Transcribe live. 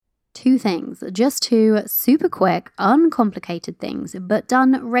two things, just two super quick, uncomplicated things, but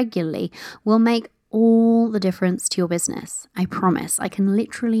done regularly will make all the difference to your business. I promise. I can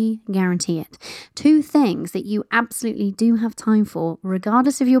literally guarantee it. Two things that you absolutely do have time for,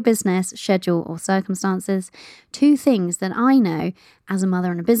 regardless of your business, schedule, or circumstances. Two things that I know as a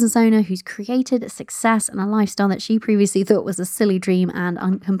mother and a business owner who's created a success and a lifestyle that she previously thought was a silly dream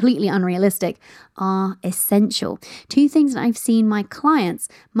and completely unrealistic are essential. Two things that I've seen my clients,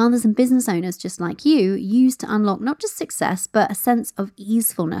 mothers and business owners just like you, use to unlock not just success, but a sense of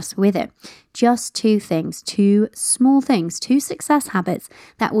easefulness with it. Just two things, two small things, two success habits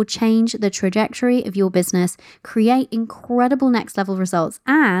that will change the trajectory of your business, create incredible next level results,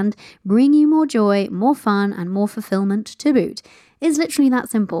 and bring you more joy, more fun, and more fulfillment to boot. It's literally that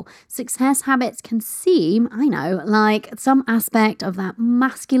simple. Success habits can seem, I know, like some aspect of that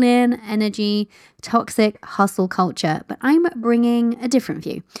masculine energy, toxic hustle culture, but I'm bringing a different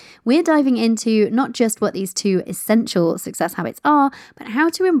view. We're diving into not just what these two essential success habits are, but how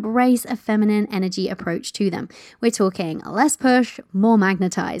to embrace a feminine energy approach to them. We're talking less push, more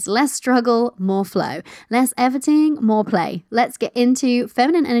magnetize, less struggle, more flow, less efforting, more play. Let's get into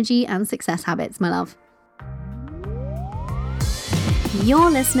feminine energy and success habits, my love.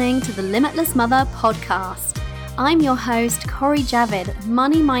 You're listening to the Limitless Mother podcast. I'm your host, Cori Javid,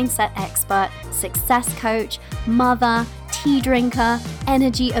 money mindset expert, success coach, mother, tea drinker,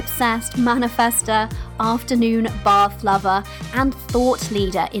 energy obsessed manifester, afternoon bath lover, and thought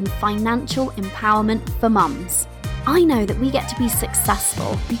leader in financial empowerment for mums. I know that we get to be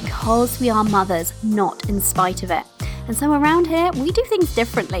successful because we are mothers, not in spite of it. And so around here, we do things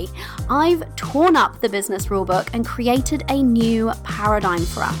differently. I've torn up the business rulebook and created a new paradigm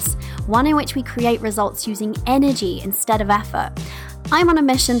for us, one in which we create results using energy instead of effort. I'm on a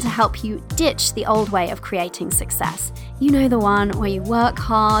mission to help you ditch the old way of creating success. You know, the one where you work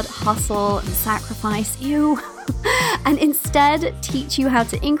hard, hustle, and sacrifice, and instead teach you how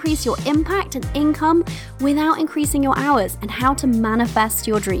to increase your impact and income without increasing your hours, and how to manifest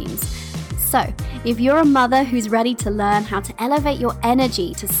your dreams. So, if you're a mother who's ready to learn how to elevate your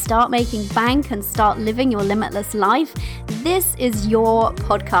energy to start making bank and start living your limitless life, this is your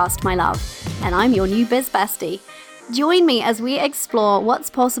podcast, my love. And I'm your new biz bestie. Join me as we explore what's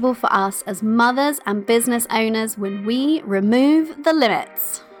possible for us as mothers and business owners when we remove the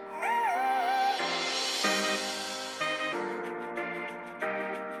limits.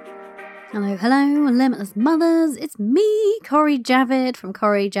 Hello, Limitless Mothers. It's me, Cori Javid from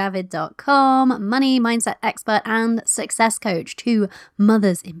CoriJavid.com, money mindset expert and success coach to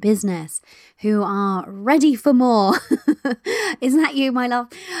mothers in business who are ready for more. Isn't that you, my love?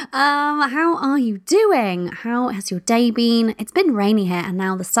 How are you doing? How has your day been? It's been rainy here and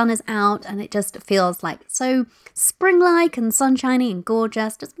now the sun is out and it just feels like so spring-like and sunshiny and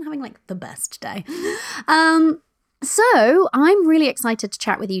gorgeous. Just been having like the best day. So I'm really excited to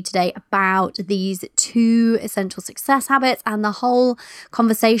chat with you today about these two essential success habits and the whole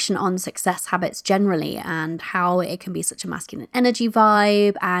conversation on success habits generally, and how it can be such a masculine energy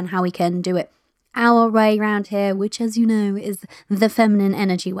vibe and how we can do it our way around here, which, as you know, is the feminine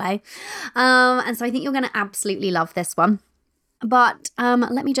energy way. And so I think you're going to absolutely love this one. But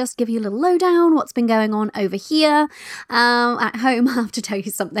let me just give you a little lowdown, what's been going on over here at home. I have to tell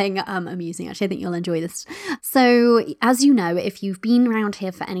you something amusing, actually. I think you'll enjoy this. So, as you know, if you've been around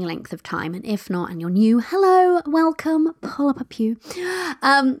here for any length of time, and if not, and you're new, hello, welcome, pull up a pew,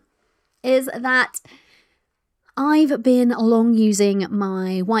 is that I've been long using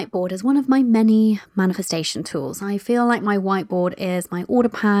my whiteboard as one of my many manifestation tools. I feel like my whiteboard is my order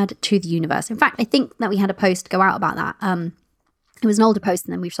pad to the universe. In fact, I think that we had a post go out about that. It was an older post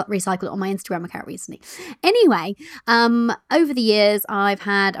and then we've recycled it on my Instagram account recently. Anyway, over the years, I've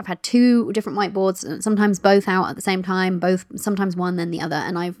had two different whiteboards, sometimes both out at the same time, sometimes one then the other.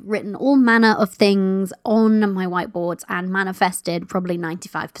 And I've written all manner of things on my whiteboards and manifested probably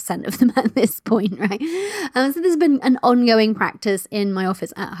 95% of them at this point, right? So there's been an ongoing practice in my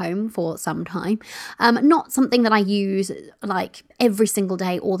office at home for some time. Not something that I use like every single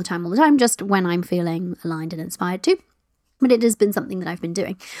day, all the time, just when I'm feeling aligned and inspired to. But it has been something that I've been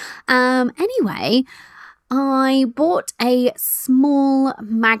doing. Anyway, I bought a small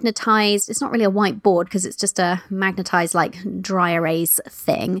magnetized, it's not really a whiteboard because it's just a magnetized like dry erase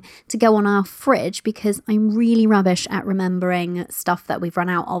thing to go on our fridge, because I'm really rubbish at remembering stuff that we've run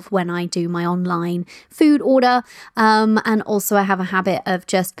out of when I do my online food order. And also I have a habit of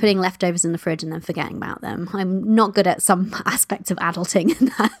just putting leftovers in the fridge and then forgetting about them. I'm not good at some aspects of adulting,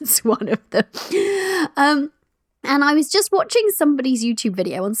 and that's one of them. And I was just watching somebody's YouTube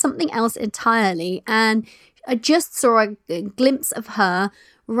video on something else entirely, and I just saw a glimpse of her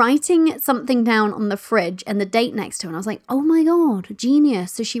writing something down on the fridge and the date next to it. And I was like, oh my God,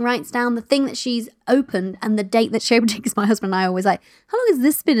 genius. So she writes down the thing that she's opened and the date that she opened it, because my husband and I are always like, how long has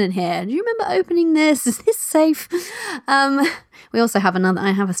this been in here? Do you remember opening this? Is this safe? We also have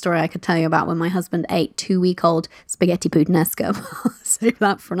I have a story I could tell you about when my husband ate 2-week-old spaghetti puttanesca. Save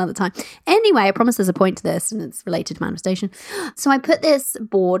that for another time. Anyway, I promise there's a point to this, and it's related to manifestation. So I put this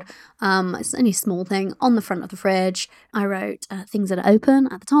board, it's only a small thing, on the front of the fridge. I wrote things that are open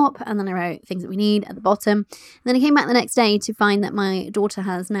at the top, and then I wrote things that we need at the bottom. And then I came back the next day to find that my daughter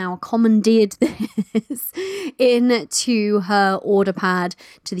has now commandeered this into her order pad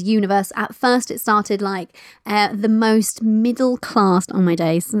to the universe. At first, it started like the most middle class on my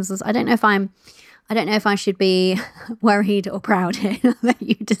days. I don't know if I should be worried or proud here that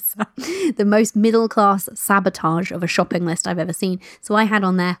you decide. The most middle class sabotage of a shopping list I've ever seen. So I had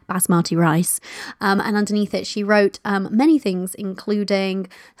on there basmati rice, and underneath it she wrote many things, including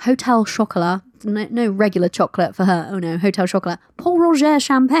Hotel Chocolat. No regular chocolate for her. Oh no, Hotel Chocolat. Paul Roger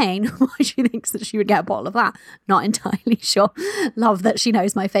champagne. Why she thinks that she would get a bottle of that? Not entirely sure. Love that she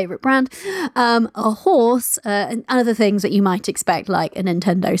knows my favorite brand. A horse, and other things that you might expect, like a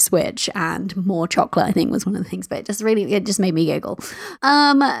Nintendo Switch and more chocolate, I think was one of the things. But it just made me giggle.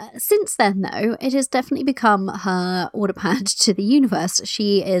 Since then, though, it has definitely become her order pad to the universe.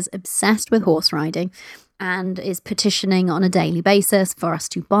 She is obsessed with horse riding and is petitioning on a daily basis for us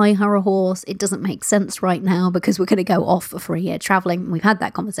to buy her a horse. It doesn't make sense right now because we're going to go off for a year traveling. We've had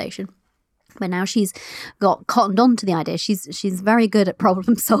that conversation. But now she's got cottoned on to the idea. She's very good at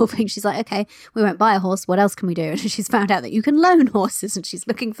problem solving. She's like, okay, we won't buy a horse. What else can we do? And she's found out that you can loan horses, and she's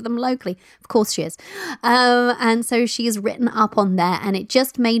looking for them locally. Of course she is. And so she is written up on there, and it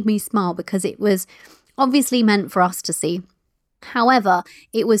just made me smile because it was obviously meant for us to see. However,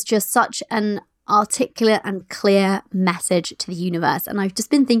 it was just such an articulate and clear message to the universe. And I've just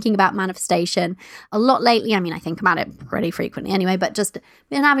been thinking about manifestation a lot lately. I mean, I think about it pretty frequently anyway, but just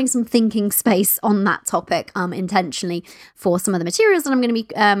been having some thinking space on that topic intentionally for some of the materials that I'm going to be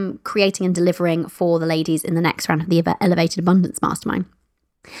creating and delivering for the ladies in the next round of the Elevated Abundance Mastermind.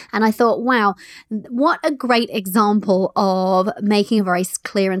 And I thought, wow, what a great example of making a very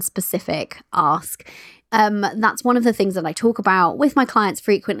clear and specific ask. That's one of the things that I talk about with my clients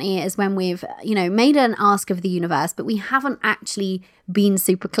frequently, is when we've, made an ask of the universe, but we haven't actually been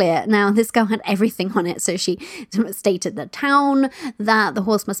super clear. Now, this girl had everything on it. So she stated the town that the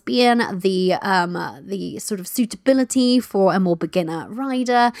horse must be in, the sort of suitability for a more beginner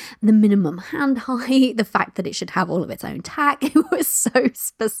rider, the minimum hand height, the fact that it should have all of its own tack. It was so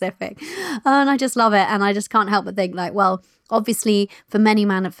specific. And I just love it. And I just can't help but think like, well, obviously, for many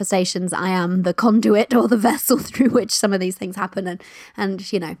manifestations, I am the conduit or the vessel through which some of these things happen. And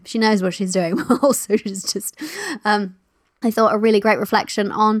she knows what she's doing. Also, she's just, I thought, a really great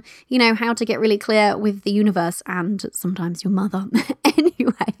reflection on, how to get really clear with the universe and sometimes your mother.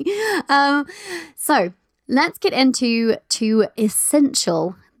 Anyway, so let's get into two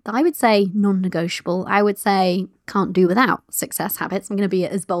essential, I would say non-negotiable, I would say can't do without success habits. I'm going to be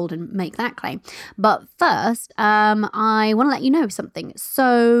as bold and make that claim. But first, I want to let you know something.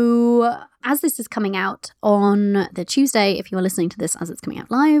 So as this is coming out on the Tuesday, if you are listening to this as it's coming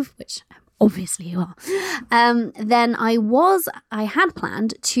out live, which obviously you are, then I had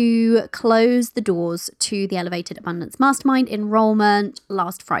planned to close the doors to the Elevated Abundance Mastermind enrollment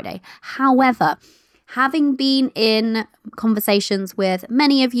last Friday. However, having been in conversations with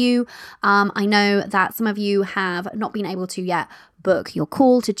many of you, I know that some of you have not been able to yet book your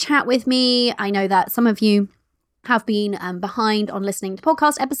call to chat with me. I know that some of you have been behind on listening to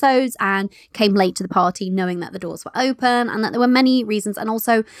podcast episodes and came late to the party knowing that the doors were open, and that there were many reasons. And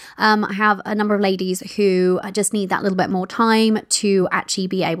also I have a number of ladies who just need that little bit more time to actually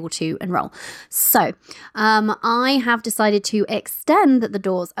be able to enroll. So I have decided to extend the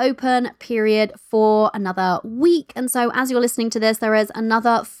doors open period for another week. And so as you're listening to this, there is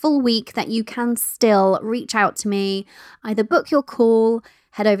another full week that you can still reach out to me, either book your call,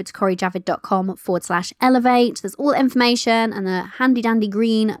 head over to corijavid.com/elevate. There's all the information and the handy dandy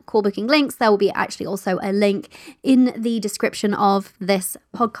green call booking links. There will be actually also a link in the description of this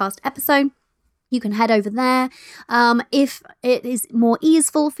podcast episode. You can head over there. If it is more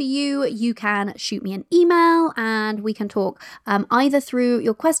easeful for you, you can shoot me an email and we can talk either through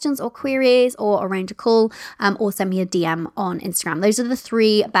your questions or queries, or arrange a call, or send me a DM on Instagram. Those are the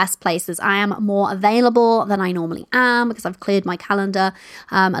three best places. I am more available than I normally am because I've cleared my calendar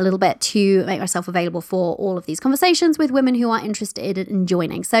a little bit to make myself available for all of these conversations with women who are interested in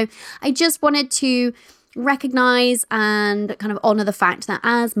joining. So I just wanted to recognize and kind of honor the fact that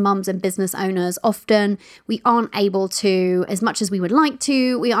as mums and business owners, often we aren't able to, as much as we would like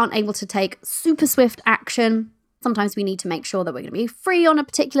to, we aren't able to take super swift action. Sometimes we need to make sure that we're going to be free on a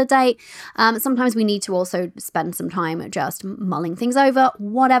particular date. Sometimes we need to also spend some time just mulling things over,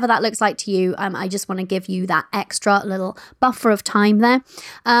 whatever that looks like to you. I just want to give you that extra little buffer of time there.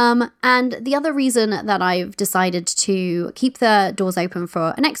 And the other reason that I've decided to keep the doors open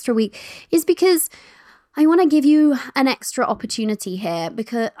for an extra week is because I want to give you an extra opportunity here,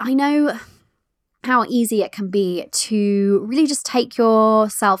 because I know how easy it can be to really just take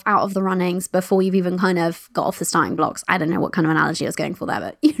yourself out of the runnings before you've even kind of got off the starting blocks. I don't know what kind of analogy I was going for there,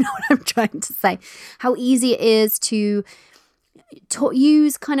 but you know what I'm trying to say. How easy it is to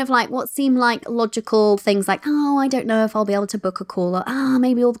use kind of like what seem like logical things like, oh, I don't know if I'll be able to book a call, or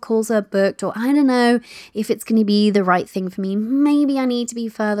maybe all the calls are booked, or I don't know if it's going to be the right thing for me. Maybe I need to be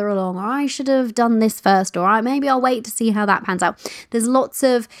further along, or I should have done this first, or maybe I'll wait to see how that pans out. There's lots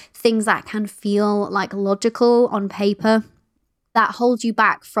of things that can feel like logical on paper that hold you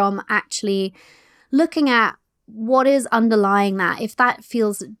back from actually looking at what is underlying that. If that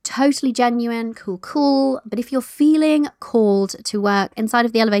feels totally genuine, cool. But if you're feeling called to work inside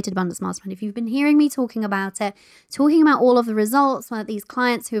of the Elevated Abundance Mastermind, if you've been hearing me talking about it, talking about all of the results that these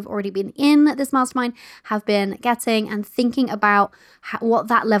clients who have already been in this mastermind have been getting, and thinking about what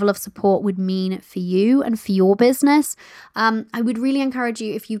that level of support would mean for you and for your business, I would really encourage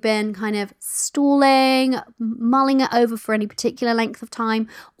you, if you've been kind of stalling, mulling it over for any particular length of time,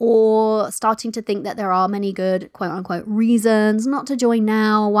 or starting to think that there are many good quote unquote reasons not to join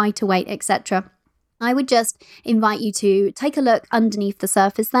now, why to wait, etc. I would just invite you to take a look underneath the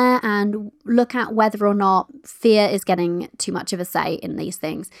surface there and look at whether or not fear is getting too much of a say in these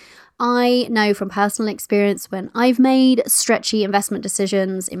things. I know from personal experience, when I've made stretchy investment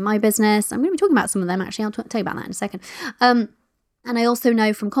decisions in my business, I'm going to be talking about some of them actually, I'll tell you about that in a second. And I also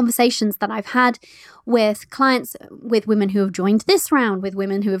know from conversations that I've had with clients, with women who have joined this round, with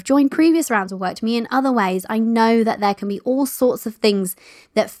women who have joined previous rounds or worked with me in other ways, I know that there can be all sorts of things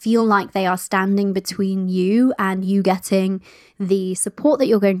that feel like they are standing between you and you getting the support that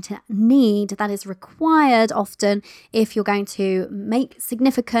you're going to need, that is required often if you're going to make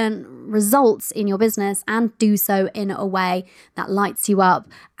significant results in your business and do so in a way that lights you up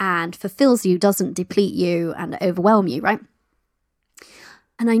and fulfills you, doesn't deplete you and overwhelm you, right?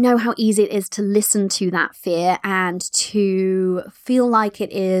 And I know how easy it is to listen to that fear and to feel like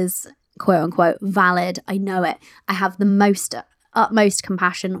it is, quote unquote, valid. I know it. I have the utmost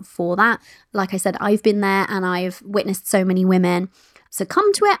compassion for that. Like I said, I've been there and I've witnessed so many women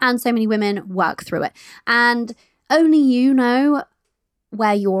succumb to it and so many women work through it. And only you know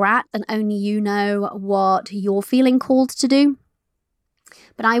where you're at, and only you know what you're feeling called to do.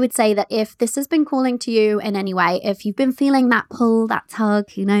 But I would say that if this has been calling to you in any way, if you've been feeling that pull, that tug,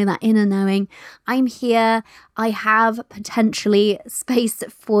 that inner knowing, I'm here. I have potentially space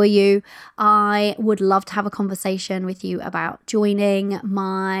for you. I would love to have a conversation with you about joining.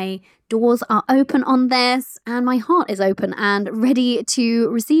 My doors are open on this, and my heart is open and ready to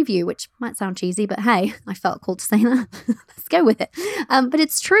receive you, which might sound cheesy, but hey, I felt called to say that. Let's go with it. But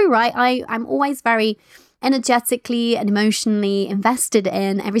it's true, right? I'm always very energetically and emotionally invested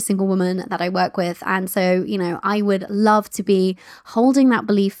in every single woman that I work with. And so, I would love to be holding that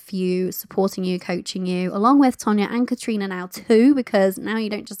belief for you, supporting you, coaching you, along with Tonya and Katrina now too, because now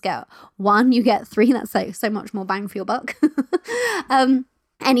you don't just get one, you get three. That's so much more bang for your buck.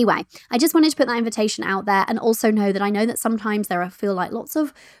 Anyway, I just wanted to put that invitation out there, and also know that sometimes there feel like lots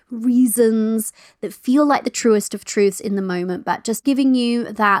of reasons that feel like the truest of truths in the moment, but just giving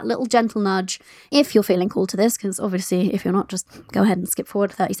you that little gentle nudge if you're feeling called to this, because obviously if you're not, just go ahead and skip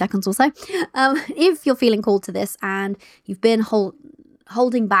forward 30 seconds or so. If you're feeling called to this and you've been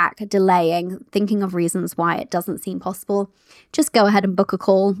holding back, delaying, thinking of reasons why it doesn't seem possible, just go ahead and book a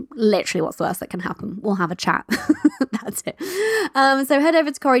call. Literally, what's the worst that can happen? We'll have a chat. That's it. So head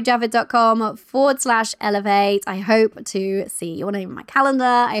over to CoriJavid.com/elevate. I hope to see your name in my calendar.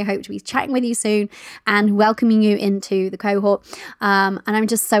 I hope to be chatting with you soon and welcoming you into the cohort. And I'm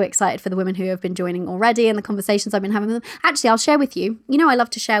just so excited for the women who have been joining already and the conversations I've been having with them. Actually, I'll share with you. I love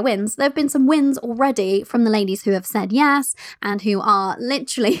to share wins. There have been some wins already from the ladies who have said yes and who are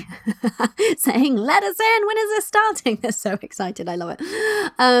literally saying, let us in, when is this starting? They're so excited. I love it.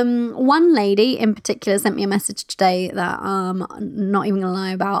 One lady in particular sent me a message today that I'm not even gonna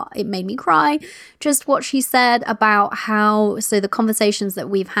lie about. It made me cry. Just what she said about so the conversations that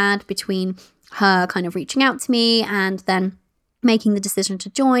we've had between her kind of reaching out to me and then making the decision to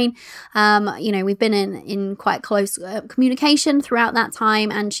join. We've been in quite close communication throughout that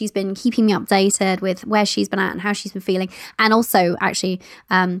time, and she's been keeping me updated with where she's been at and how she's been feeling. And also, actually,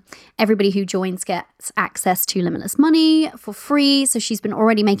 everybody who joins gets access to Limitless Money for free. So she's been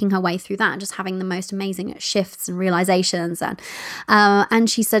already making her way through that and just having the most amazing shifts and realizations. And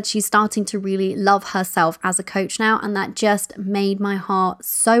she said she's starting to really love herself as a coach now, and that just made my heart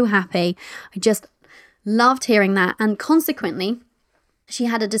so happy. I just loved hearing that. And consequently, she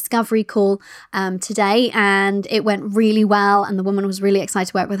had a discovery call today, and it went really well, and the woman was really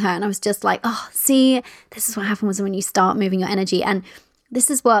excited to work with her. And I was just like, oh, see, this is what happens when you start moving your energy. And this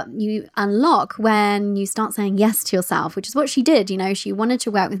is what you unlock when you start saying yes to yourself, which is what she did. She wanted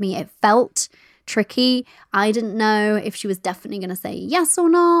to work with me. It felt tricky. I didn't know if she was definitely going to say yes or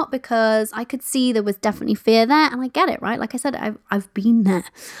not, because I could see there was definitely fear there, and I get it, right? Like I said, I've been there.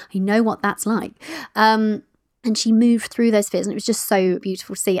 I know what that's like. And she moved through those fears, and it was just so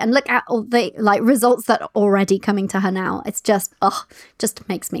beautiful to see. And look at all the results that are already coming to her now. It's just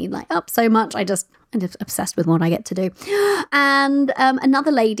makes me up so much. I'm just obsessed with what I get to do. And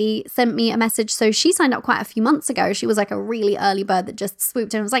another lady sent me a message. So she signed up quite a few months ago. She was like a really early bird that just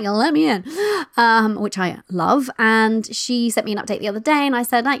swooped in and was like, let me in, which I love. And she sent me an update the other day, and I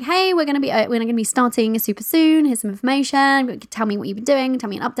said hey, we're going to be starting super soon. Here's some information. Tell me what you've been doing. Tell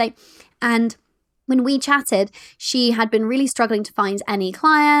me an update. And when we chatted, she had been really struggling to find any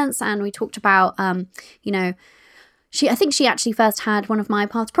clients, and we talked about, I think she actually first had one of my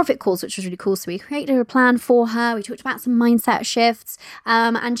Path to Profit calls, which was really cool. So we created a plan for her. We talked about some mindset shifts,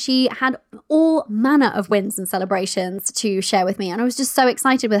 and she had all manner of wins and celebrations to share with me. And I was just so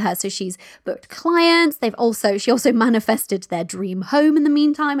excited with her. So she's booked clients. She also manifested their dream home in the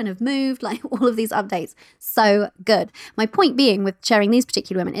meantime and have moved, all of these updates. So good. My point being with sharing these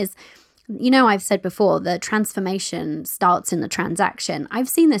particular women is, I've said before, the transformation starts in the transaction. I've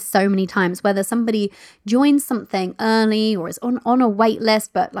seen this so many times, whether somebody joins something early or is on a wait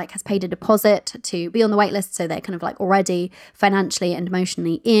list, but has paid a deposit to be on the wait list. So they're kind of already financially and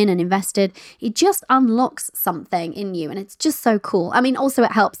emotionally in and invested. It just unlocks something in you. And it's just so cool. I mean, also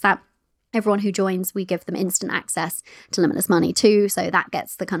it helps that everyone who joins, we give them instant access to Limitless Money too. So that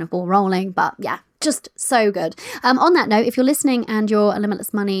gets the kind of ball rolling. But yeah, just so good. On that note, if you're listening and you're a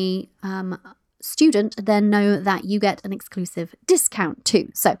Limitless Money student, then know that you get an exclusive discount too.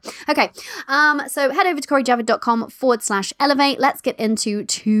 So, okay. So head over to CoriJavid.com/elevate. Let's get into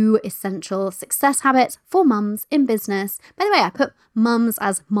 2 essential success habits for mums in business. By the way, I put mums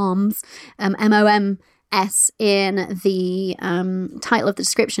as moms, MOMS in the title of the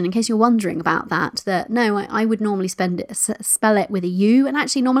description, in case you're wondering about that no, I would normally spell it with a U, and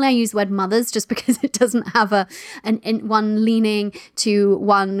actually normally I use the word mothers just because it doesn't have one leaning to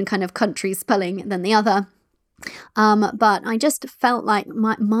one kind of country spelling than the other. But I just felt like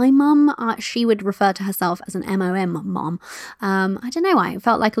my mum, she would refer to herself as an MOM mom. I don't know why. It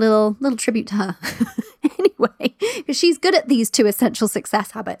felt like a little tribute to her. Anyway, because she's good at these 2 essential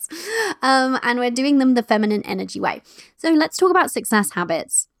success habits. And we're doing them the feminine energy way. So let's talk about success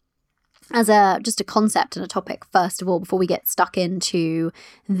habits as just a concept and a topic, first of all, before we get stuck into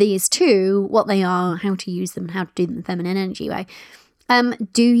these 2, what they are, how to use them, and how to do them the feminine energy way.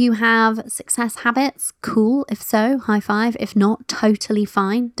 Do you have success habits? Cool. If so, high five. If not, totally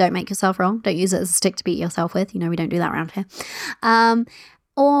fine. Don't make yourself wrong. Don't use it as a stick to beat yourself with. We don't do that around here.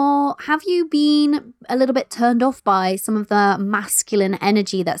 Or have you been a little bit turned off by some of the masculine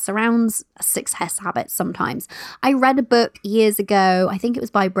energy that surrounds success habits sometimes? I read a book years ago, I think it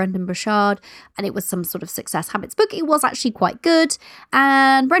was by Brendon Burchard, and it was some sort of success habits book. It was actually quite good.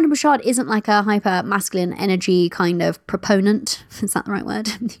 And Brendon Burchard isn't like a hyper masculine energy kind of proponent. Is that the right word?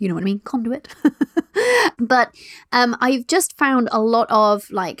 You know what I mean? Conduit. But I've just found a lot of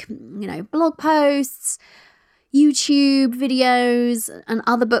blog posts, YouTube videos and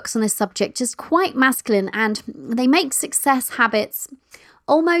other books on this subject, just quite masculine, and they make success habits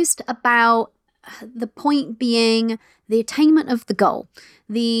almost about the point being the attainment of the goal,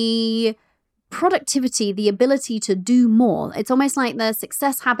 the productivity, the ability to do more. It's almost like the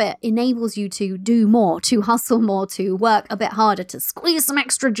success habit enables you to do more, to hustle more, to work a bit harder, to squeeze some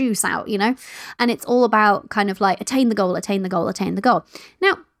extra juice out, and it's all about kind of attain the goal, attain the goal, attain the goal.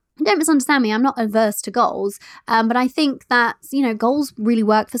 Now, don't misunderstand me, I'm not averse to goals, but I think that, goals really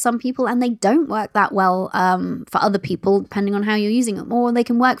work for some people and they don't work that well for other people, depending on how you're using them, or they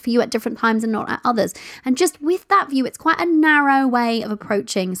can work for you at different times and not at others. And just with that view, it's quite a narrow way of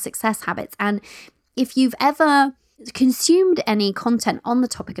approaching success habits. And if you've ever consumed any content on the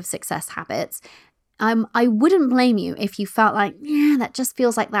topic of success habits, I wouldn't blame you if you felt like, yeah, that just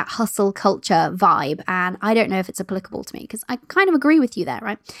feels like that hustle culture vibe. And I don't know if it's applicable to me, because I kind of agree with you there,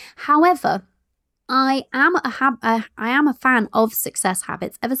 right? However, I am a fan of success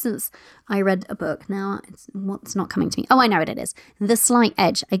habits ever since I read a book. Now, what's not coming to me? Oh, I know what it is. The Slight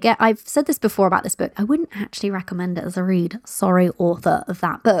Edge. I've said this before about this book. I wouldn't actually recommend it as a read. Sorry, author of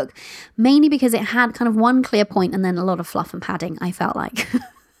that book. Mainly because it had kind of one clear point and then a lot of fluff and padding, I felt like.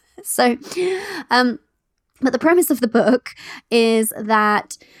 So, but the premise of the book is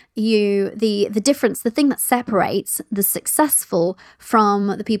that the difference, the thing that separates the successful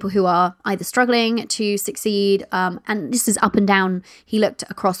from the people who are either struggling to succeed, and this is up and down. He looked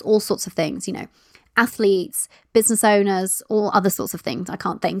across all sorts of things, athletes, business owners, all other sorts of things. I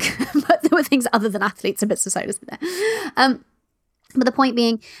can't think, but there were things other than athletes and business owners in there. But the point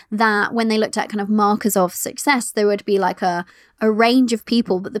being that when they looked at kind of markers of success, there would be like a range of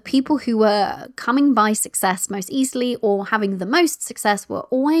people, but the people who were coming by success most easily or having the most success were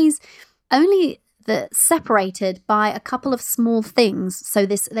always only separated by a couple of small things. So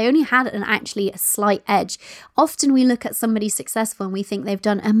they only had a slight edge. Often we look at somebody successful and we think they've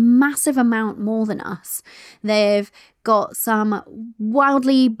done a massive amount more than us. They've got some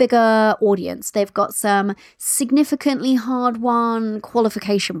wildly bigger audience. They've got some significantly hard-won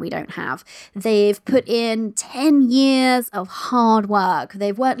qualification we don't have. They've put in 10 years of hard work.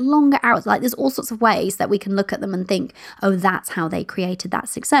 They've worked longer hours. Like, there's all sorts of ways that we can look at them and think, oh, that's how they created that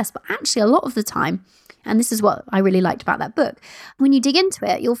success. But actually, a lot of the time, and this is what I really liked about that book, when you dig into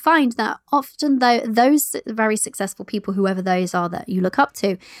it, you'll find that often those very successful people, whoever those are that you look up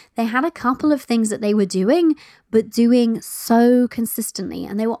to, they had a couple of things that they were doing, but doing so consistently.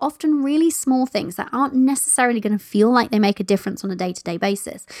 And they were often really small things that aren't necessarily going to feel like they make a difference on a day-to-day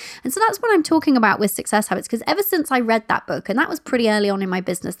basis. And so that's what I'm talking about with success habits, because ever since I read that book, and that was pretty early on in my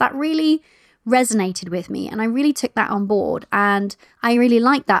business, that really resonated with me, and I really took that on board. And I really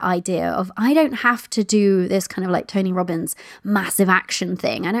like that idea of, I don't have to do this kind of like Tony Robbins massive action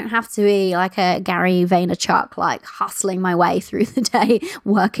thing. I don't have to be like a Gary Vaynerchuk, like hustling my way through the day,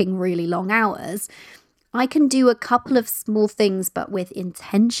 working really long hours. I can do a couple of small things, but with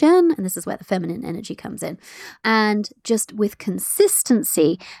intention, and this is where the feminine energy comes in, and just with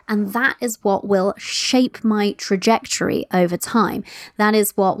consistency, and that is what will shape my trajectory over time. That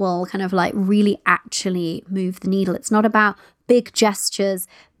is what will kind of like really actually move the needle. It's not about big gestures,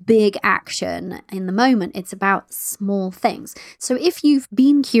 big action in the moment. It's about small things. So if you've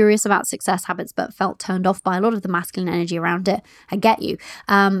been curious about success habits but felt turned off by a lot of the masculine energy around it, I get you.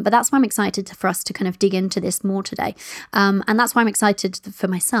 But that's why I'm excited for us to kind of dig into this more today. And that's why I'm excited for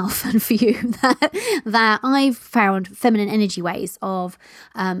myself and for you that I've found feminine energy ways of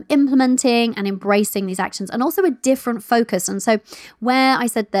implementing and embracing these actions, and also a different focus. And so where I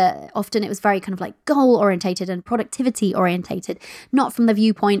said that often it was very kind of like goal orientated and productivity orientated, not from the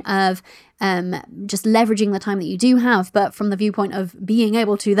viewpoint of just leveraging the time that you do have, but from the viewpoint of being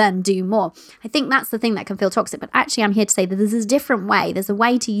able to then do more. I think that's the thing that can feel toxic. But actually, I'm here to say that there's a different way. There's a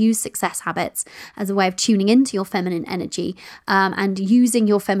way to use success habits as a way of tuning into your feminine energy, and using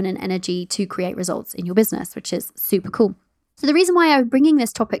your feminine energy to create results in your business, which is super cool. So the reason why I'm bringing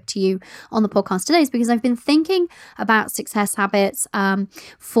this topic to you on the podcast today is because I've been thinking about success habits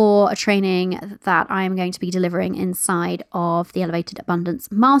for a training that I am going to be delivering inside of the Elevated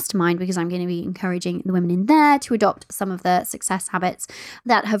Abundance Mastermind, because I'm going to be encouraging the women in there to adopt some of the success habits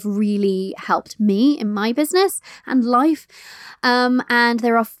that have really helped me in my business and life. And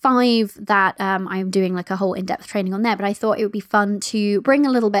there are 5 that I'm doing like a whole in-depth training on there, but I thought it would be fun to bring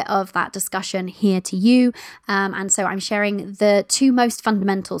a little bit of that discussion here to you. And so I'm sharing the 2 most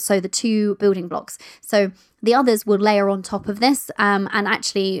fundamental, so the 2 building blocks. So the others will layer on top of this. And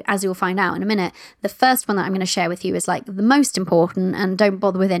actually, as you'll find out in a minute, the first one that I'm going to share with you is like the most important, and don't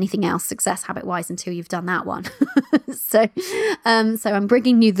bother with anything else success habit wise until you've done that one. So I'm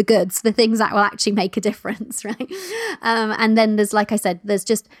bringing you the goods, the things that will actually make a difference, right? And then there's, like I said, there's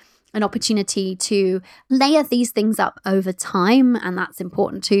just an opportunity to layer these things up over time. And that's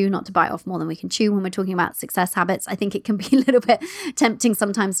important too, not to bite off more than we can chew when we're talking about success habits. I think it can be a little bit tempting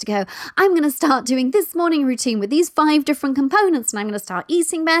sometimes to go, I'm going to start doing this morning routine with these 5 different components, and I'm going to start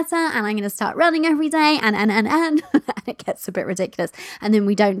eating better, and I'm going to start running every day, and and it gets a bit ridiculous. And then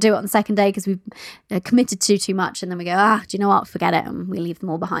we don't do it on the second day because we've committed to too much, and then we go, do you know what, forget it, and we leave them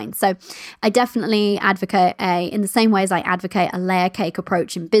all behind. So I definitely advocate in the same way as I advocate a layer cake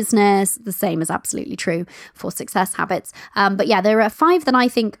approach in business, the same is absolutely true for success habits. But yeah, there are 5 that I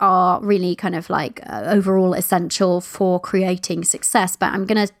think are really kind of like overall essential for creating success. But I'm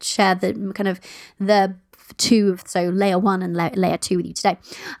going to share the 2, so layer 1 and layer 2 with you today.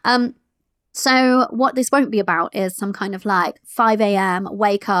 So what this won't be about is some kind of like 5 a.m.,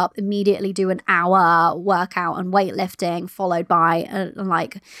 wake up, immediately do an hour workout and weightlifting, followed by a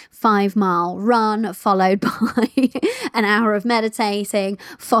like 5-mile run, followed by an hour of meditating,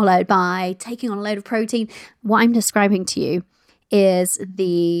 followed by taking on a load of protein. What I'm describing to you is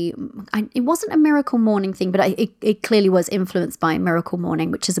it wasn't a Miracle Morning thing, but it clearly was influenced by Miracle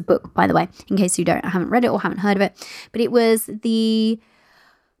Morning, which is a book, by the way, in case you haven't read it or haven't heard of it. But it was the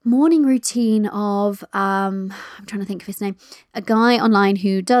morning routine of I'm trying to think of his name, a guy online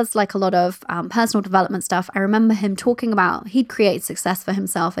who does like a lot of personal development stuff. I remember him talking about he'd create success for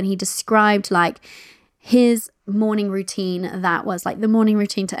himself, and he described like his morning routine that was like the morning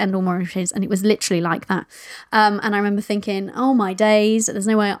routine to end all morning routines, and it was literally like that. And I remember thinking, oh my days, there's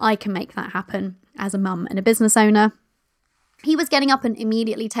no way I can make that happen as a mum and a business owner. He was getting up and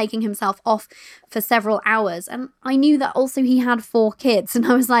immediately taking himself off for several hours. And I knew that also he had 4 kids. And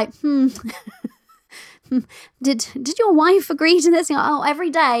I was like, did your wife agree to this? Oh,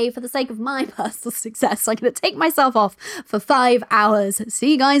 every day for the sake of my personal success, I'm going to take myself off for 5 hours.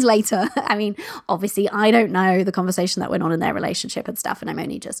 See you guys later. I mean, obviously, I don't know the conversation that went on in their relationship and stuff. And I'm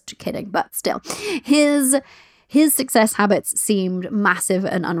only just kidding. But still, his success habits seemed massive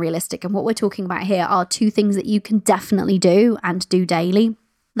and unrealistic. And what we're talking about here are 2 things that you can definitely do and do daily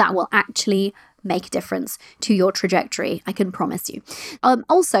that will actually make a difference to your trajectory, I can promise you.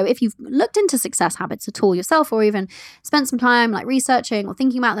 Also, if you've looked into success habits at all yourself, or even spent some time like researching or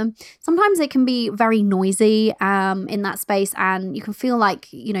thinking about them, sometimes they can be very noisy in that space, and you can feel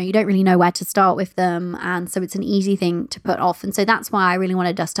like, you don't really know where to start with them. And so it's an easy thing to put off. And so that's why I really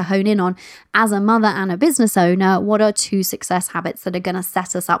wanted us to hone in on, as a mother and a business owner, what are 2 success habits that are going to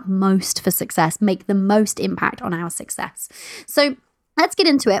set us up most for success, make the most impact on our success. So let's get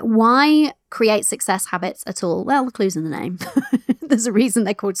into it. Why create success habits at all? Well, the clue's in the name. There's a reason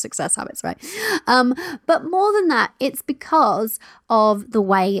they're called success habits, right? But more than that, it's because of the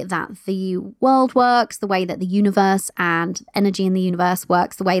way that the world works, the way that the universe and energy in the universe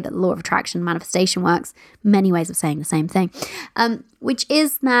works, the way that the law of attraction manifestation works. Many ways of saying the same thing, which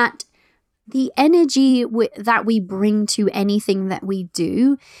is that the energy that we bring to anything that we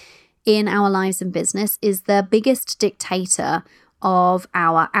do in our lives and business is the biggest dictator of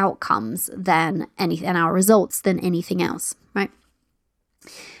our outcomes and our results than anything else, right?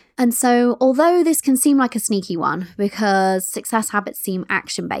 And so, although this can seem like a sneaky one because success habits seem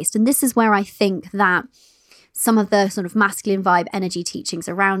action-based, and this is where I think that some of the sort of masculine vibe energy teachings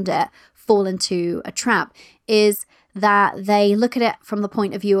around it fall into a trap, is that they look at it from the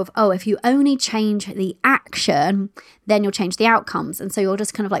point of view of, if you only change the action, then you'll change the outcomes. And so you're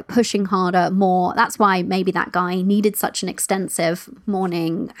just kind of like pushing harder, more. That's why maybe that guy needed such an extensive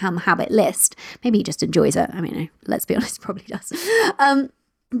morning habit list. Maybe he just enjoys it. I mean, let's be honest, probably does.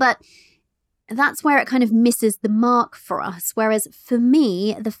 But that's where it kind of misses the mark for us. Whereas for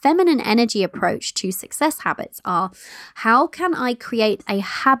me, the feminine energy approach to success habits are, how can I create a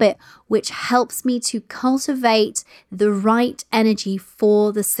habit which helps me to cultivate the right energy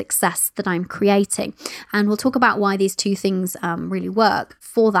for the success that I'm creating? And we'll talk about why these 2 things really work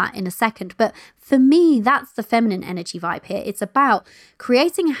for that in a second. But for me, that's the feminine energy vibe here. It's about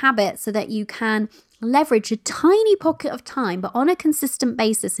creating a habit so that you can leverage a tiny pocket of time, but on a consistent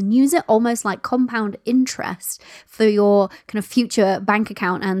basis, and use it almost like compound interest for your kind of future bank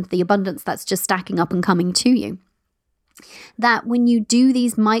account and the abundance that's just stacking up and coming to you. That when you do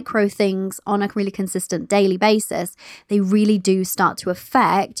these micro things on a really consistent daily basis, they really do start to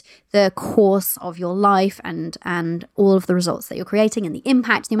affect the course of your life and all of the results that you're creating and the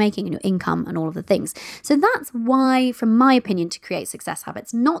impact you're making and your income and all of the things. So that's why, from my opinion, to create success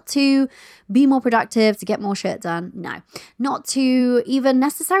habits, not to be more productive, to get more shit done, no. Not to even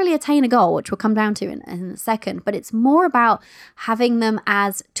necessarily attain a goal, which we'll come down to in a second, but it's more about having them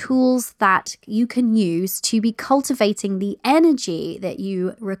as tools that you can use to be cultivating the energy that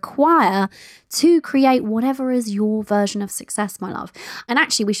you require to create whatever is your version of success, my love. And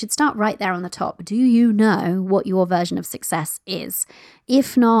actually, we should start right there on the top. Do you know what your version of success is?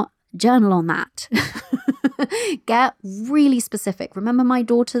 If not, journal on that. Get really specific. Remember my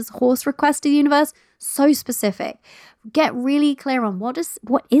daughter's horse request to the universe? So specific. Get really clear on what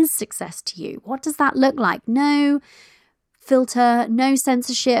is success to you? What does that look like? No filter, no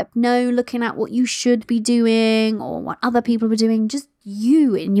censorship, no looking at what you should be doing or what other people are doing. Just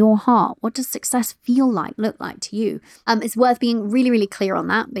you in your heart? What does success feel like, look like to you? It's worth being really, really clear on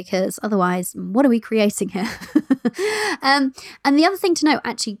that, because otherwise, what are we creating here? And the other thing to note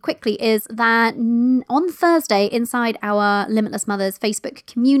actually quickly is that on Thursday, inside our Limitless Mothers Facebook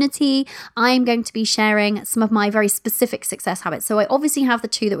community, I'm going to be sharing some of my very specific success habits. So I obviously have the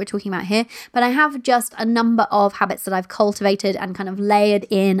two that we're talking about here, but I have just a number of habits that I've cultivated and kind of layered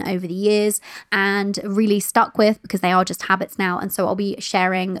in over the years and really stuck with, because they are just habits now. And so I'll be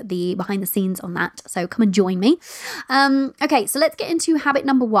sharing the behind the scenes on that. So come and join me. Okay, so let's get into habit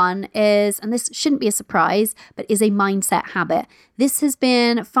number one and this shouldn't be a surprise, but is a mindset habit. This has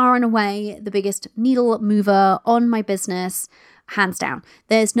been far and away the biggest needle mover on my business, hands down.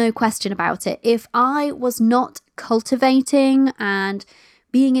 There's no question about it. If I was not cultivating and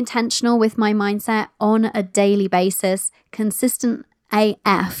being intentional with my mindset on a daily basis, consistent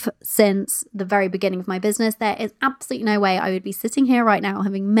AF since the very beginning of my business, there is absolutely no way I would be sitting here right now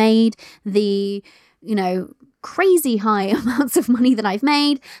having made the, crazy high amounts of money that I've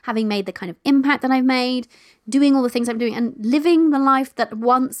made, having made the kind of impact that I've made, doing all the things I'm doing, and living the life that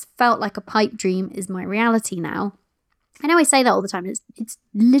once felt like a pipe dream is my reality now. I know I say that all the time. It's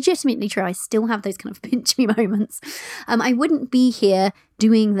legitimately true. I still have those kind of pinch me moments. I wouldn't be here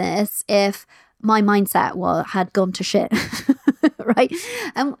doing this if my mindset had gone to shit, right?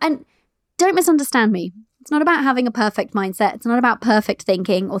 And don't misunderstand me. It's not about having a perfect mindset. It's not about perfect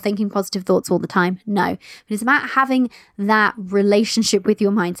thinking or thinking positive thoughts all the time. No, but it's about having that relationship with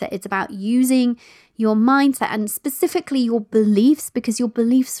your mindset. It's about using your mindset and specifically your beliefs, because your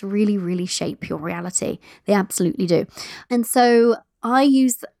beliefs really, really shape your reality. They absolutely do. And so I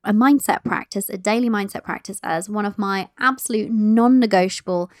use a mindset practice, a daily mindset practice, as one of my absolute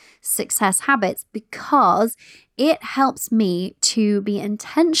non-negotiable success habits, because it helps me to be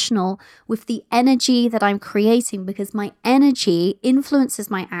intentional with the energy that I'm creating, because my energy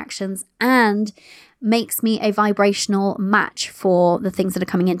influences my actions and makes me a vibrational match for the things that are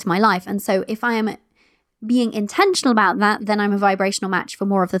coming into my life. And so if I am being intentional about that, then I'm a vibrational match for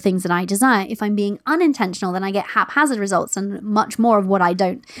more of the things that I desire. If I'm being unintentional, then I get haphazard results and much more of what I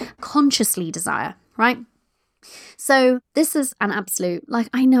don't consciously desire, right? So this is an absolute,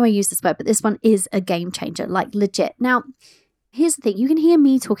 I know I use this word, but this one is a game changer, legit. Now, here's the thing. You can hear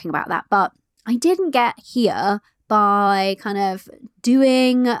me talking about that, but I didn't get here by kind of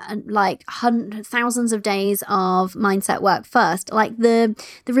doing thousands of days of mindset work first. The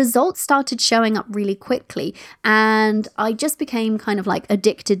results started showing up really quickly, and I just became kind of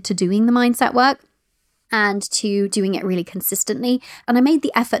addicted to doing the mindset work and to doing it really consistently. And I made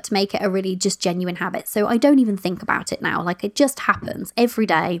the effort to make it a really just genuine habit. So I don't even think about it now. It just happens every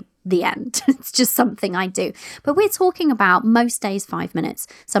day, the end. It's just something I do. But we're talking about most days 5 minutes,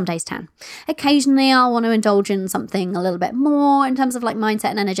 some days 10. Occasionally I'll want to indulge in something a little bit more in terms of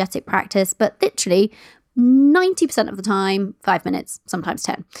mindset and energetic practice, but literally 90% of the time, 5 minutes, sometimes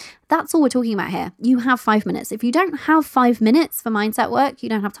 10. That's all we're talking about here. You have 5 minutes. If you don't have 5 minutes for mindset work, you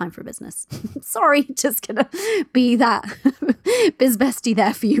don't have time for a business. Sorry, just gonna be that biz bestie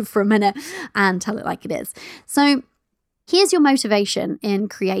there for you for a minute and tell it like it is. So here's your motivation in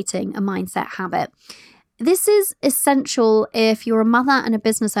creating a mindset habit. This is essential if you're a mother and a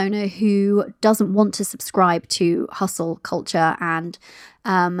business owner who doesn't want to subscribe to hustle culture and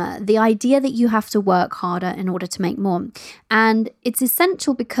the idea that you have to work harder in order to make more. And it's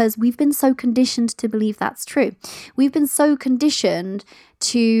essential because we've been so conditioned to believe that's true. We've been so conditioned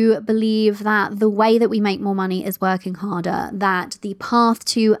to believe that the way that we make more money is working harder, that the path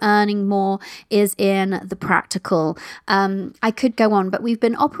to earning more is in the practical. I could go on, but we've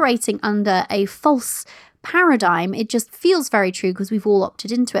been operating under a false paradigm. It just feels very true because we've all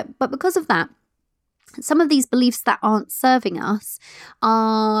opted into it. But because of that, some of these beliefs that aren't serving us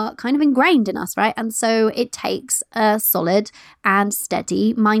are kind of ingrained in us, right? And so it takes a solid and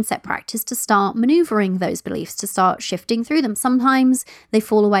steady mindset practice to start maneuvering those beliefs, to start shifting through them. Sometimes they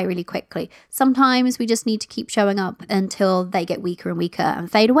fall away really quickly. Sometimes we just need to keep showing up until they get weaker and weaker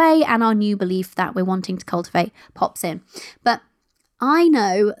and fade away, and our new belief that we're wanting to cultivate pops in. But I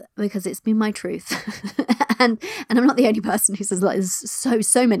know, because it's been my truth, and I'm not the only person who says there's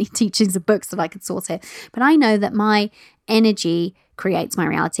so many teachings of books that I could source here, but I know that my energy creates my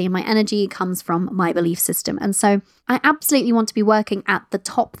reality, and my energy comes from my belief system. And so I absolutely want to be working at the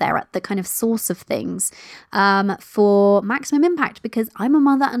top there, at the kind of source of things, for maximum impact, because I'm a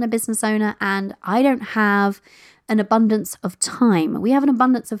mother and a business owner, and I don't have an abundance of time. We have an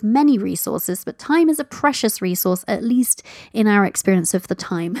abundance of many resources, but time is a precious resource, at least in our experience of the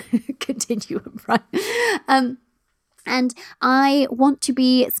time continuum, right? And I want to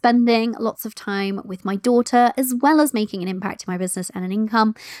be spending lots of time with my daughter, as well as making an impact in my business and an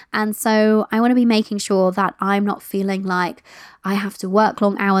income. And so I want to be making sure that I'm not feeling like I have to work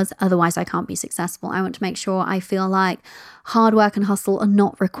long hours, otherwise I can't be successful. I want to make sure I feel like hard work and hustle are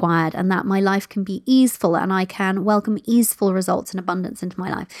not required, and that my life can be easeful and I can welcome easeful results and abundance into my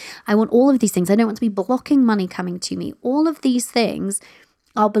life. I want all of these things. I don't want to be blocking money coming to me. All of these things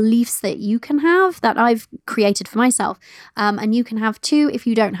are beliefs that you can have, that I've created for myself. And you can have too if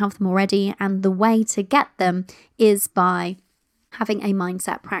you don't have them already. And the way to get them is by having a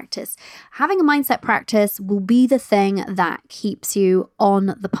mindset practice. Having a mindset practice will be the thing that keeps you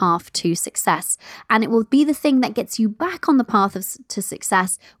on the path to success. And it will be the thing that gets you back on the path to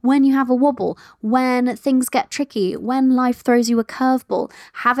success when you have a wobble, when things get tricky, when life throws you a curveball.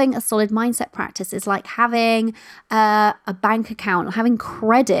 Having a solid mindset practice is like having a bank account, having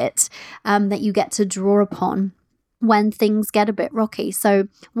credit that you get to draw upon when things get a bit rocky. So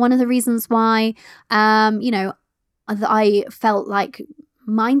one of the reasons why, I felt like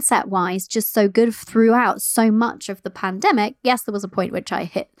mindset wise just so good throughout so much of the pandemic. Yes, there was a point which I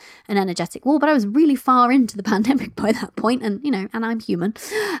hit an energetic wall, but I was really far into the pandemic by that point, and I'm human.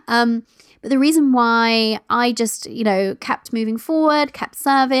 But the reason why I just, kept moving forward, kept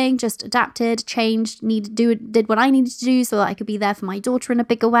serving, just adapted, changed, did what I needed to do so that I could be there for my daughter in a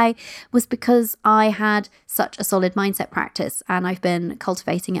bigger way, was because I had such a solid mindset practice, and I've been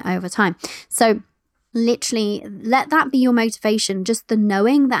cultivating it over time. So literally, let that be your motivation. Just the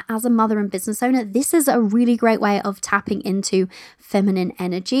knowing that as a mother and business owner, this is a really great way of tapping into feminine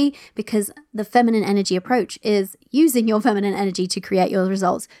energy, because the feminine energy approach is using your feminine energy to create your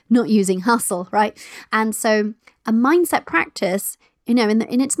results, not using hustle, right? And so a mindset practice, in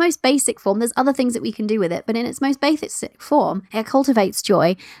its most basic form, there's other things that we can do with it, but in its most basic form, it cultivates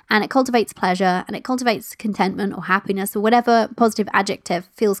joy, and it cultivates pleasure, and it cultivates contentment or happiness, or whatever positive adjective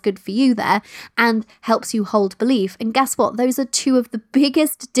feels good for you there, and helps you hold belief. And guess what? Those are two of the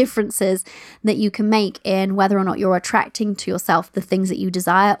biggest differences that you can make in whether or not you're attracting to yourself the things that you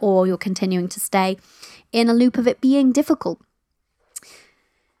desire, or you're continuing to stay in a loop of it being difficult.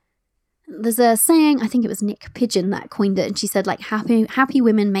 There's a saying, I think it was Nick Pigeon that coined it, and she said, like, happy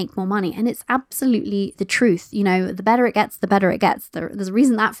women make more money. And it's absolutely the truth. The better it gets, the better it gets. There's a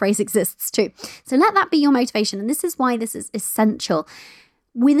reason that phrase exists too. So let that be your motivation. And this is why this is essential.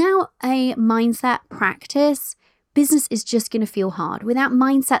 Without a mindset practice, business is just going to feel hard. Without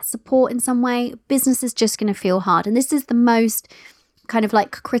mindset support in some way, business is just going to feel hard. And this is the most kind of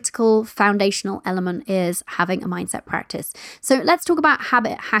like critical foundational element, is having a mindset practice. So let's talk about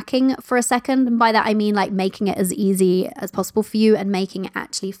habit hacking for a second. And by that, I mean like making it as easy as possible for you and making it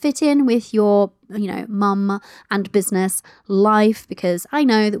actually fit in with your mum and business life, because I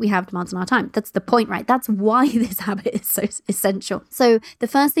know that we have demands on our time. That's the point, right? That's why this habit is so essential. So the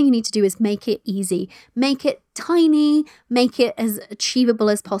first thing you need to do is make it easy, make it tiny, make it as achievable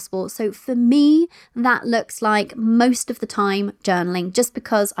as possible. So for me, that looks like most of the time journaling, just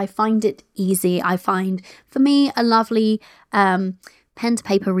because I find it easy. I find, for me, a lovely pen to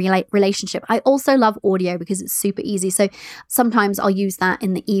paper relationship. I also love audio because it's super easy. So sometimes I'll use that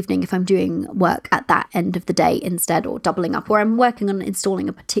in the evening if I'm doing work at that end of the day instead, or doubling up, or I'm working on installing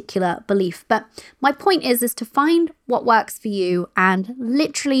a particular belief. But my point is to find what works for you, and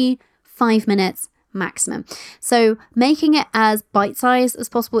literally 5 minutes maximum. So making it as bite-sized as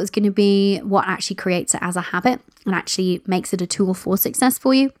possible is going to be what actually creates it as a habit and actually makes it a tool for success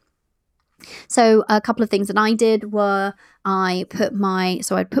for you. So a couple of things that I did were I'd put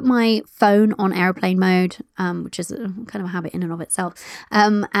my phone on airplane mode, which is kind of a habit in and of itself.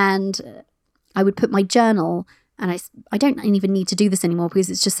 And I would put my journal, and I don't even need to do this anymore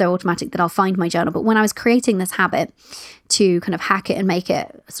because it's just so automatic that I'll find my journal. But when I was creating this habit to kind of hack it and make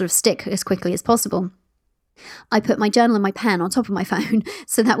it sort of stick as quickly as possible, I put my journal and my pen on top of my phone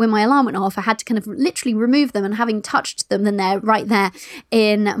so that when my alarm went off, I had to kind of literally remove them, and having touched them, then they're right there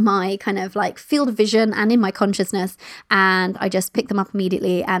in my kind of like field of vision and in my consciousness, and I just pick them up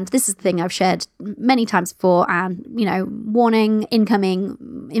immediately. And this is the thing I've shared many times before, and warning,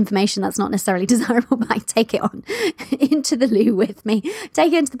 incoming information that's not necessarily desirable, but I take it on into the loo with me,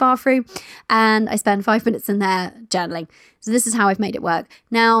 take it into the bathroom, and I spend 5 minutes in there journaling. So this is how I've made it work.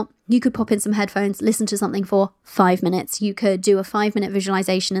 Now, you could pop in some headphones, listen to something for 5 minutes. You could do a 5-minute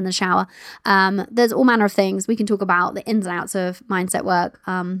visualization in the shower. There's all manner of things. We can talk about the ins and outs of mindset work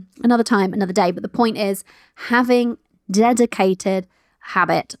another time, another day. But the point is having dedicated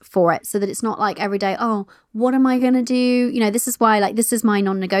habit for it, so that it's not like every day, oh, what am I going to do? This is why, like, this is my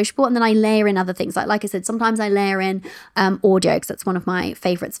non-negotiable. And then I layer in other things. Like I said, sometimes I layer in audio, because that's one of my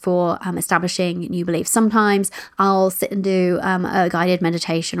favorites for establishing new beliefs. Sometimes I'll sit and do a guided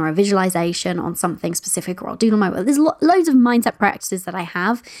meditation or a visualization on something specific, or I'll doodle my work. There's loads of mindset practices that I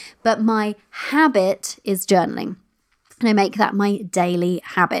have, but my habit is journaling. And I make that my daily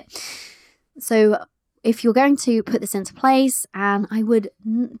habit. So if you're going to put this into place, and I would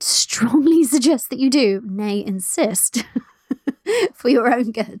strongly suggest that you do, nay, insist, for your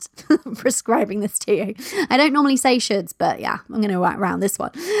own good, prescribing this to you. I don't normally say shoulds, but yeah, I'm going to work around this one.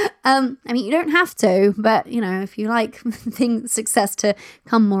 You don't have to, but, if you like success to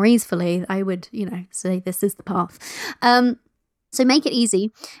come more easily, I would, say this is the path. So make it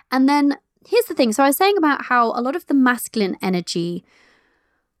easy. And then here's the thing. So I was saying about how a lot of the masculine energy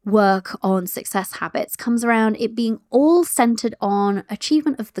work on success habits comes around it being all centered on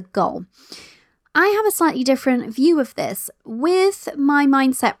achievement of the goal. I have a slightly different view of this with my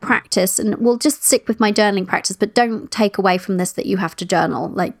mindset practice, and we'll just stick with my journaling practice, but don't take away from this that you have to journal.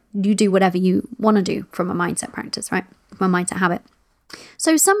 Like, you do whatever you want to do from a mindset practice, right? From a mindset habit.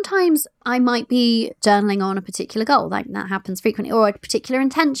 So sometimes I might be journaling on a particular goal, like that happens frequently, or a particular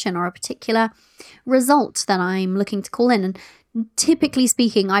intention or a particular result that I'm looking to call in. And typically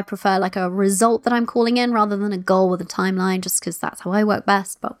speaking, I prefer like a result that I'm calling in rather than a goal with a timeline, just because that's how I work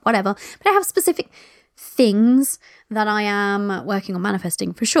best, but whatever. But I have specific things that I am working on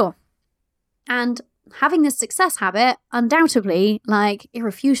manifesting for sure. And having this success habit, undoubtedly, like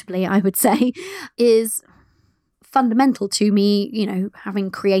irrefutably, I would say, is fundamental to me,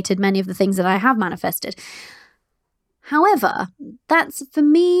 having created many of the things that I have manifested. However, that's for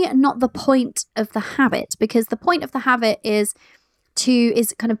me not the point of the habit, because the point of the habit is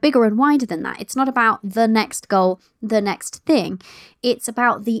kind of bigger and wider than that. It's not about the next goal, the next thing. It's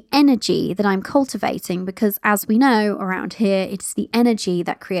about the energy that I'm cultivating, because as we know around here, it's the energy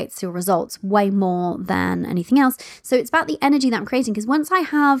that creates your results way more than anything else. So it's about the energy that I'm creating, because once I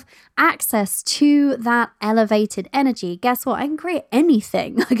have access to that elevated energy, guess what? I can create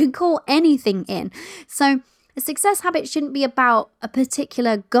anything. I can call anything in. So a success habit shouldn't be about a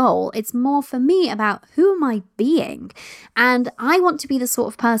particular goal. It's more for me about who am I being? And I want to be the sort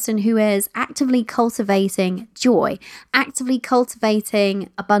of person who is actively cultivating joy, actively cultivating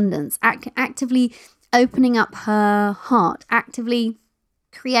abundance, actively opening up her heart, actively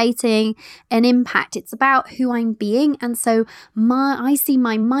creating an impact. It's about who I'm being. And so I see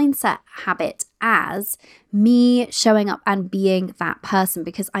my mindset habit as me showing up and being that person,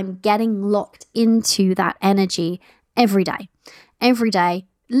 because I'm getting locked into that energy every day,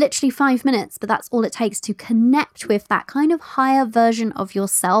 literally 5 minutes, but that's all it takes to connect with that kind of higher version of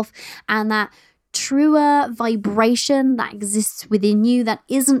yourself and that truer vibration that exists within you, that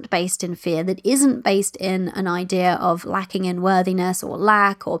isn't based in fear, that isn't based in an idea of lacking in worthiness or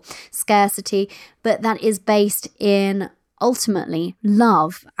lack or scarcity, but that is based in ultimately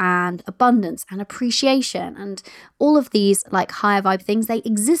love and abundance and appreciation. And all of these like higher vibe things, they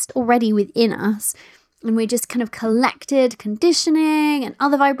exist already within us, and we're just kind of collected conditioning and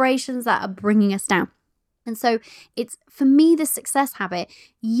other vibrations that are bringing us down. And so it's, for me, the success habit,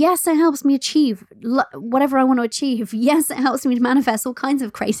 yes, it helps me achieve whatever I want to achieve. Yes, it helps me to manifest all kinds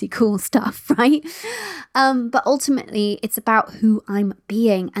of crazy cool stuff, right? But ultimately, it's about who I'm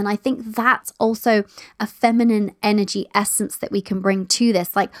being. And I think that's also a feminine energy essence that we can bring to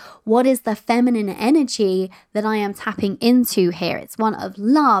this. Like, what is the feminine energy that I am tapping into here? It's one of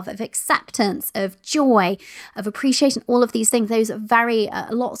love, of acceptance, of joy, of appreciation, all of these things. Those are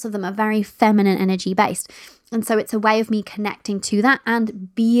lots of them are very feminine energy based. And so it's a way of me connecting to that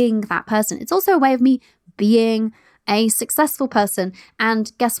and being that person. It's also a way of me being a successful person.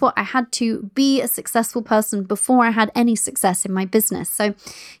 And guess what? I had to be a successful person before I had any success in my business. So,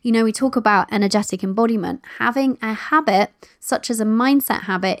 we talk about energetic embodiment. Having a habit such as a mindset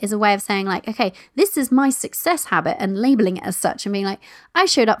habit is a way of saying like, okay, this is my success habit, and labeling it as such and being like, I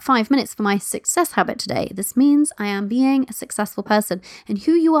showed up 5 minutes for my success habit today. This means I am being a successful person. And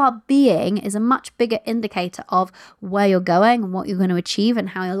who you are being is a much bigger indicator of where you're going and what you're going to achieve and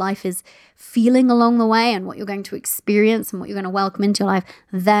how your life is feeling along the way and what you're going to experience and what you're going to welcome into your life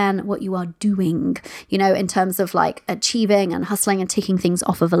than what you are doing, in terms of like achieving and hustling and ticking things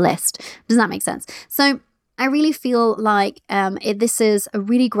off of a list. Does that make sense? So I really feel like this is a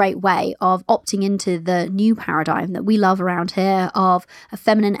really great way of opting into the new paradigm that we love around here of a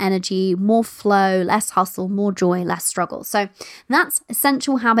feminine energy, more flow, less hustle, more joy, less struggle. So that's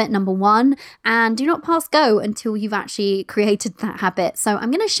essential habit number 1. And do not pass go until you've actually created that habit. So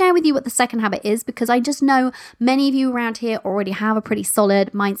I'm going to share with you what the second habit is, because I just know many of you around here already have a pretty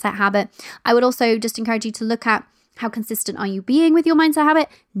solid mindset habit. I would also just encourage you to look at how consistent are you being with your mindset habit.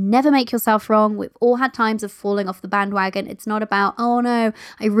 Never make yourself wrong. We've all had times of falling off the bandwagon. It's not about, oh no,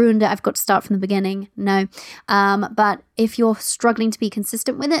 I ruined it, I've got to start from the beginning. No. But if you're struggling to be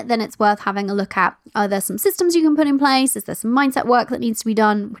consistent with it, then it's worth having a look at, are there some systems you can put in place? Is there some mindset work that needs to be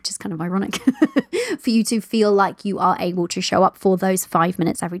done? Which is kind of ironic for you to feel like you are able to show up for those 5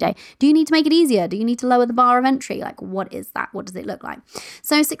 minutes every day. Do you need to make it easier? Do you need to lower the bar of entry? Like, what is that? What does it look like?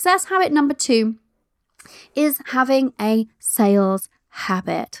 So success habit number 2 is having a sales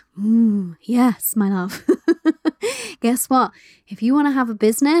habit. Yes, my love. Guess what? If you want to have a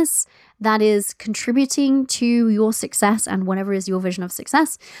business that is contributing to your success and whatever is your vision of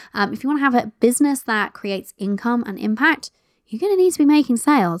success, if you want to have a business that creates income and impact, you're going to need to be making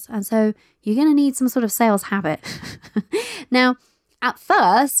sales. And so you're going to need some sort of sales habit. Now, at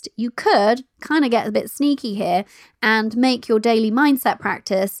first, you could kind of get a bit sneaky here and make your daily mindset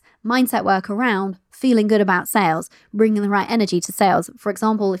practice, mindset work around feeling good about sales, bringing the right energy to sales. For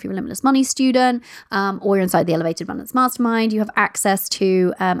example, if you're a Limitless Money student or you're inside the Elevated Abundance Mastermind, you have access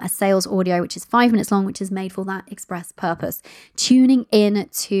to a sales audio, which is 5 minutes long, which is made for that express purpose. Tuning in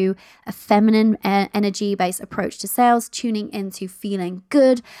to a feminine energy-based approach to sales, tuning into feeling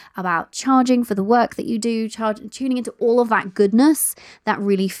good about charging for the work that you do, tuning into all of that goodness that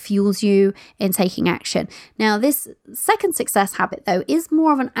really fuels you in taking action. Now, this second success habit, though, is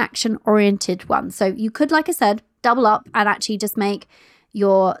more of an action-oriented one. So you could, like I said, double up and actually just make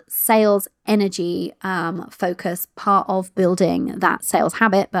your sales energy focus part of building that sales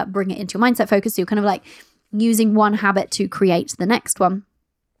habit, but bring it into your mindset focus. So you're kind of like using one habit to create the next one.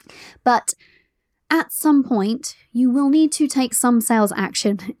 But at some point, you will need to take some sales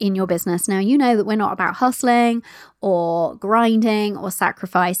action in your business. Now, you know that we're not about hustling or grinding or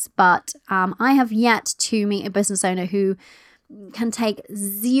sacrifice, but I have yet to meet a business owner who can take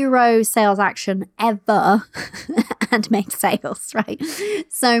 0 sales action ever and make sales, right?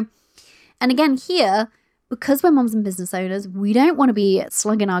 So, and again here, because we're moms and business owners, we don't want to be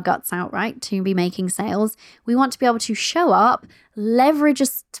slugging our guts out, right, to be making sales. We want to be able to show up, leverage a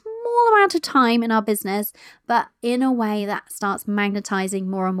small amount of time in our business, but in a way that starts magnetizing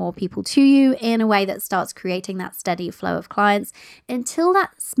more and more people to you, in a way that starts creating that steady flow of clients. Until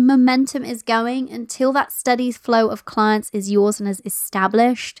that momentum is going, until that steady flow of clients is yours and is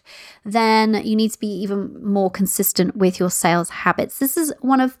established, then you need to be even more consistent with your sales habits. This is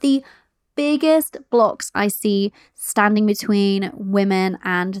one of the biggest blocks I see standing between women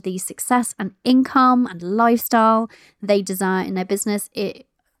and the success and income and lifestyle they desire in their business.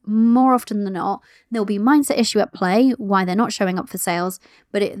 More often than not, there'll be a mindset issue at play why they're not showing up for sales,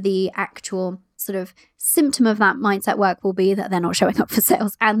 but the actual sort of symptom of that mindset work will be that they're not showing up for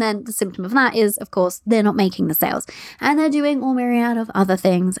sales. And then the symptom of that is, of course, they're not making the sales and they're doing all myriad of other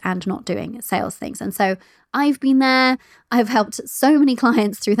things and not doing sales things. And so I've been there. I've helped so many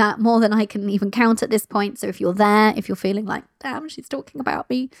clients through that, more than I can even count at this point. So if you're there, if you're feeling like, damn, she's talking about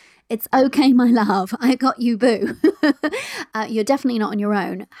me, it's okay, my love. I got you, boo. You're definitely not on your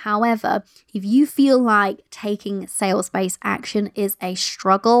own. However, if you feel like taking sales-based action is a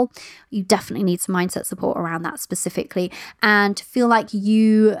struggle, you definitely need some mindset support around that specifically, and feel like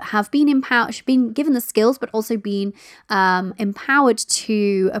you have been empowered, been given the skills, but also been empowered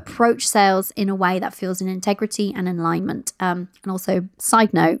to approach sales in a way that feels in integrity and alignment. And also,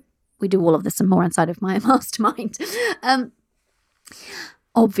 side note, we do all of this and more inside of my mastermind.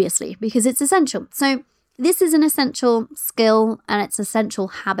 Obviously, because it's essential. So this is an essential skill and it's an essential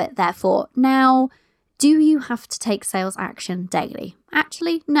habit, therefore. Now, do you have to take sales action daily?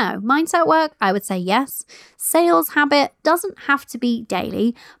 Actually, no. Mindset work, I would say yes. Sales habit doesn't have to be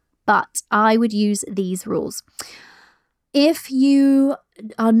daily, but I would use these rules. If you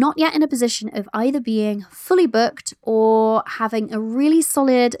are not yet in a position of either being fully booked or having a really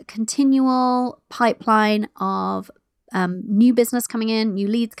solid continual pipeline of new business coming in, new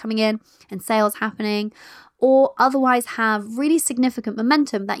leads coming in, and sales happening, or otherwise have really significant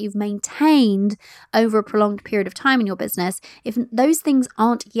momentum that you've maintained over a prolonged period of time in your business, if those things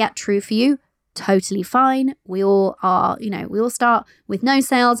aren't yet true for you, totally fine. We all are, we all start with no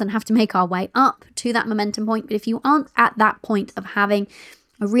sales and have to make our way up to that momentum point. But if you aren't at that point of having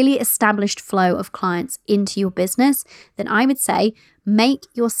a really established flow of clients into your business, then I would say make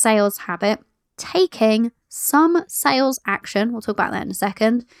your sales habit taking some sales action, we'll talk about that in a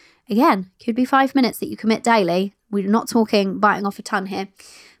second. Again, could be 5 minutes that you commit daily. We're not talking biting off a ton here,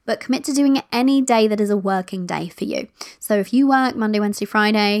 but commit to doing it any day that is a working day for you. So if you work Monday, Wednesday,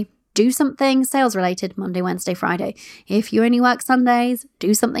 Friday, do something sales related Monday, Wednesday, Friday. If you only work Sundays,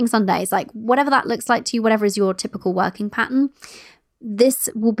 do something Sundays. Like whatever that looks like to you, whatever is your typical working pattern, this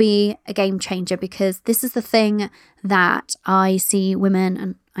will be a game changer, because this is the thing that I see women,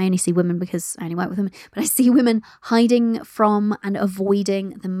 and I only see women because I only work with women, but I see women hiding from and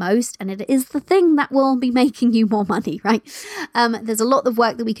avoiding the most. And it is the thing that will be making you more money, right? There's a lot of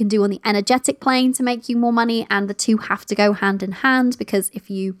work that we can do on the energetic plane to make you more money. And the two have to go hand in hand, because if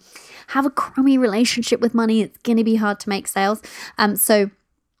you have a crummy relationship with money, it's going to be hard to make sales. So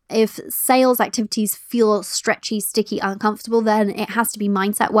if sales activities feel stretchy, sticky, uncomfortable, then it has to be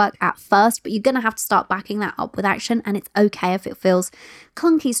mindset work at first, but you're going to have to start backing that up with action. And it's okay if it feels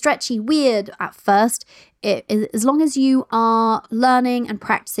clunky, stretchy, weird at first. As long as you are learning and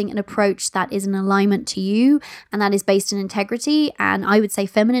practicing an approach that is in alignment to you and that is based in integrity, and I would say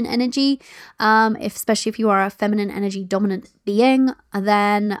feminine energy, especially if you are a feminine energy dominant being,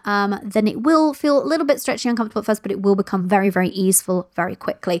 then it will feel a little bit stretchy, uncomfortable at first, but it will become very, very easeful very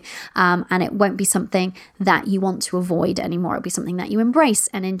quickly, and it won't be something that you want to avoid anymore. It'll be something that you embrace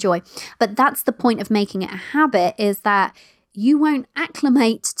and enjoy. But that's the point of making it a habit, is that you won't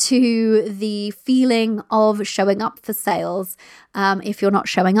acclimate to the feeling of showing up for sales if you're not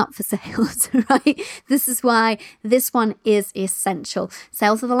showing up for sales, right? This is why this one is essential.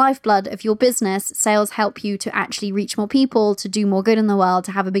 Sales are the lifeblood of your business. Sales help you to actually reach more people, to do more good in the world,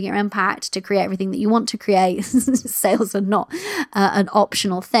 to have a bigger impact, to create everything that you want to create. Sales are not an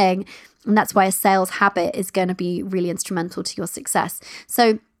optional thing. And that's why a sales habit is going to be really instrumental to your success.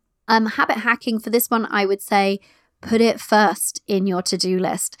 So habit hacking for this one, I would say, put it first in your to-do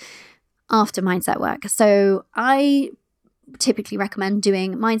list after mindset work. So I typically recommend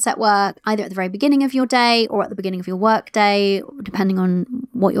doing mindset work either at the very beginning of your day or at the beginning of your work day, depending on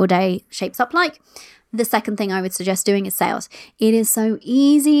what your day shapes up like. The second thing I would suggest doing is sales. It is so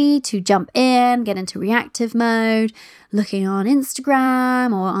easy to jump in, get into reactive mode, looking on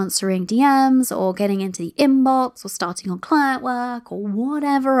Instagram or answering DMs or getting into the inbox or starting on client work or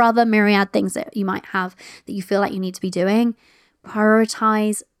whatever other myriad things that you might have that you feel like you need to be doing.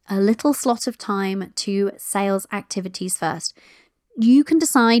 Prioritize a little slot of time to sales activities first. You can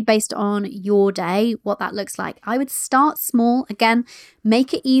decide based on your day what that looks like. I would start small. Again,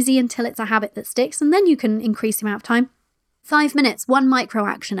 make it easy until it's a habit that sticks, and then you can increase the amount of time. 5 minutes, one micro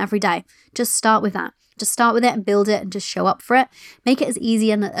action every day. Just start with that. Just start with it and build it and just show up for it. Make it as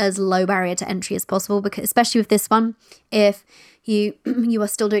easy and as low barrier to entry as possible, because especially with this one, if you are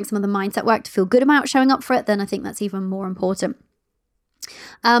still doing some of the mindset work to feel good about showing up for it, then I think that's even more important.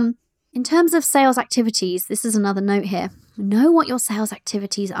 In terms of sales activities, this is another note here. Know what your sales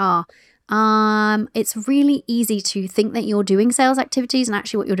activities are. It's really easy to think that you're doing sales activities, and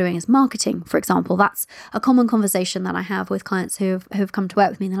actually what you're doing is marketing, for example. That's a common conversation that I have with clients who've come to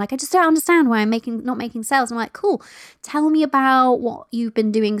work with me. And they're like, I just don't understand why I'm not making sales. I'm like, cool. Tell me about what you've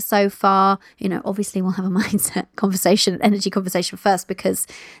been doing so far. Obviously we'll have a mindset conversation, energy conversation first, because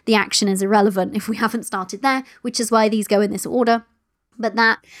the action is irrelevant if we haven't started there, which is why these go in this order. But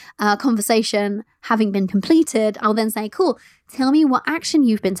that conversation having been completed, I'll then say, cool, tell me what action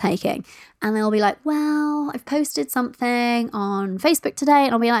you've been taking. And they'll be like, well, I've posted something on Facebook today.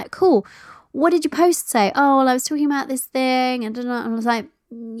 And I'll be like, cool, what did you post say? Oh, well, I was talking about this thing. And I was like,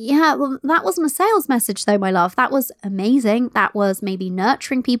 yeah, well, that wasn't a sales message though, my love. That was amazing. That was maybe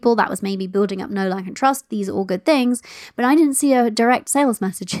nurturing people. That was maybe building up know, like, and trust. These are all good things, but I didn't see a direct sales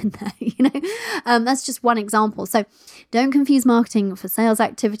message in there, That's just one example. So don't confuse marketing for sales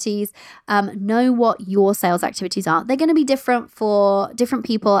activities. Know what your sales activities are. They're going to be different for different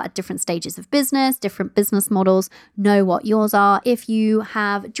people at different stages of business, different business models. Know what yours are. If you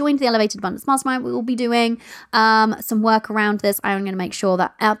have joined the Elevated Abundance Mastermind, we will be doing some work around this. I'm going to make sure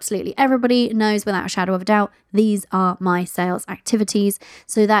that absolutely everybody knows without a shadow of a doubt, these are my sales activities,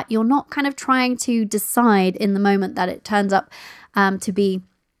 so that you're not kind of trying to decide in the moment that it turns up to be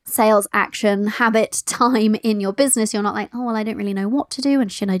sales action habit time in your business. You're not like, oh, well, I don't really know what to do,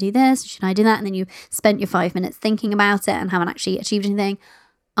 and should I do this? Should I do that? And then you spent your 5 minutes thinking about it and haven't actually achieved anything.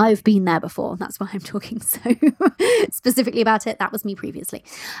 I've been there before. That's why I'm talking so specifically about it. That was me previously.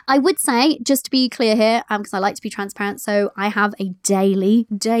 I would say, just to be clear here, because I like to be transparent, so I have a daily,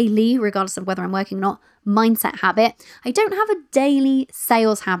 regardless of whether I'm working or not, mindset habit. I don't have a daily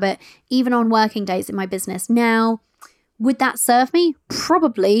sales habit, even on working days in my business. Now, Would that serve me?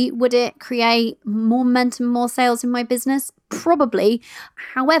 Probably. Would it create more momentum, more sales in my business? Probably.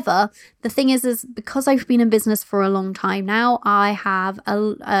 However, the thing is because I've been in business for a long time now, I have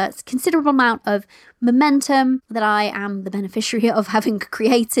a considerable amount of momentum that I am the beneficiary of having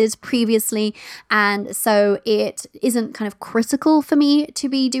created previously. And so it isn't kind of critical for me to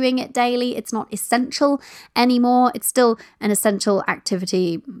be doing it daily. It's not essential anymore. It's still an essential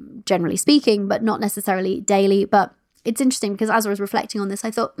activity, generally speaking, but not necessarily daily. But it's interesting because as I was reflecting on this, I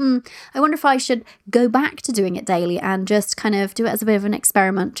thought, I wonder if I should go back to doing it daily and just kind of do it as a bit of an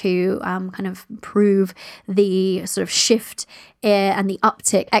experiment to kind of prove the sort of shift and the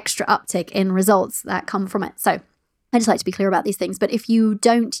extra uptick in results that come from it. So I just like to be clear about these things. But if you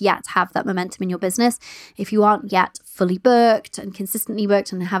don't yet have that momentum in your business, if you aren't yet fully booked and consistently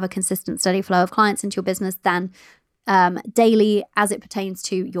booked and have a consistent steady flow of clients into your business, then daily as it pertains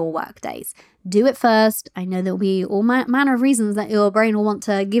to your work days. Do it first. I know there'll be all manner of reasons that your brain will want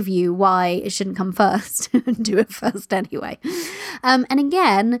to give you why it shouldn't come first. Do it first anyway. And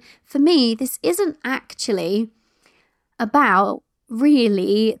again, for me, this isn't actually about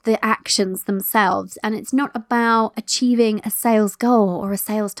really the actions themselves. And it's not about achieving a sales goal or a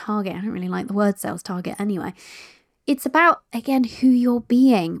sales target. I don't really like the word sales target anyway. It's about, again, who you're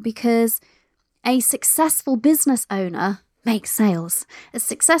being, because a successful business owner makes sales. A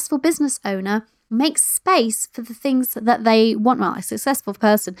successful business owner makes space for the things that they want. Well, a successful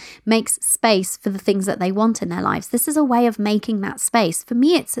person makes space for the things that they want in their lives. This is a way of making that space. For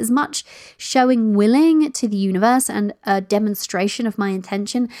me, it's as much showing willing to the universe and a demonstration of my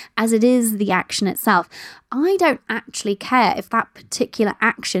intention as it is the action itself. I don't actually care if that particular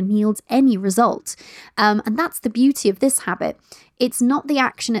action yields any result. And that's the beauty of this habit. It's not the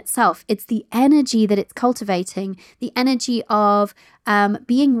action itself. It's the energy that it's cultivating, the energy of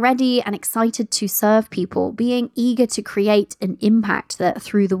being ready and excited to serve people, being eager to create an impact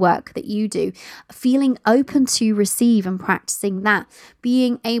through the work that you do, feeling open to receive and practicing that,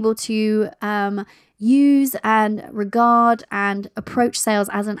 being able to use and regard and approach sales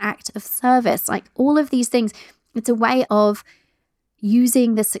as an act of service. Like all of these things, it's a way of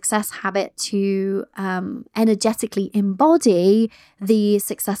using the success habit to energetically embody the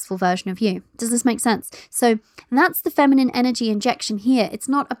successful version of you. Does this make sense? So that's the feminine energy injection here. It's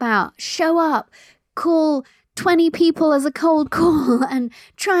not about show up, call 20 people as a cold call and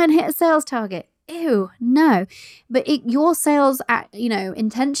try and hit a sales target. Ew, no. But your sales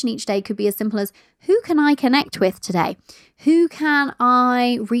intention each day could be as simple as, who can I connect with today? Who can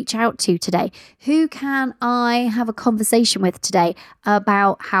I reach out to today? Who can I have a conversation with today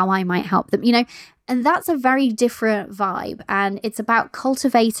about how I might help them? And that's a very different vibe. And it's about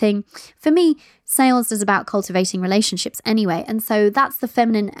cultivating, for me, sales is about cultivating relationships anyway. And so that's the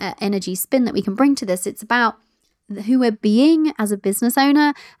feminine energy spin that we can bring to this. It's about who we're being as a business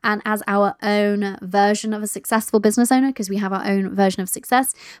owner and as our own version of a successful business owner, because we have our own version of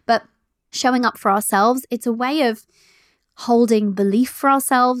success. But showing up for ourselves, it's a way of holding belief for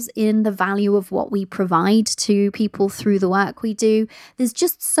ourselves in the value of what we provide to people through the work we do. There's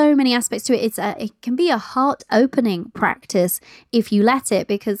just so many aspects to it. It can be a heart-opening practice if you let it,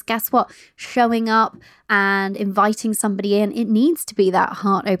 because guess what? Showing up and inviting somebody in, it needs to be that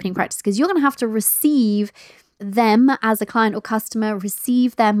heart-opening practice, because you're going to have to receive them as a client or customer,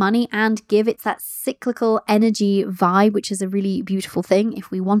 receive their money and give. It's that cyclical energy vibe, which is a really beautiful thing if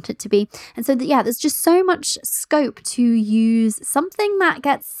we want it to be. And so there's just so much scope to use something that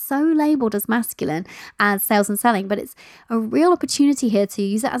gets so labeled as masculine as sales and selling, but it's a real opportunity here to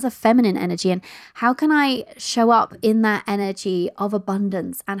use it as a feminine energy. And how can I show up in that energy of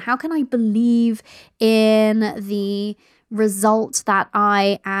abundance? And how can I believe in the result that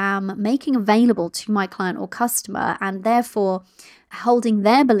I am making available to my client or customer, and therefore holding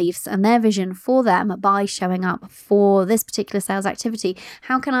their beliefs and their vision for them by showing up for this particular sales activity?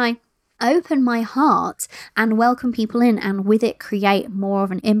 How can I open my heart and welcome people in, and with it create more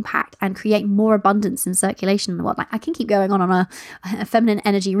of an impact and create more abundance in circulation in the world? Like, I can keep going on a feminine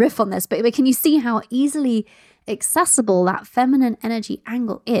energy riff on this, but can you see how easily accessible that feminine energy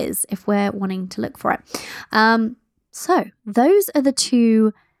angle is if we're wanting to look for it? So those are the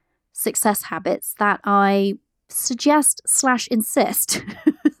two success habits that I suggest / insist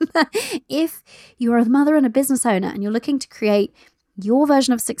that if you're a mother and a business owner and you're looking to create your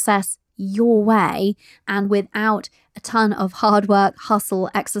version of success your way and without a ton of hard work, hustle,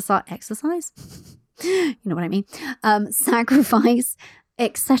 exercise, you know what I mean, sacrifice,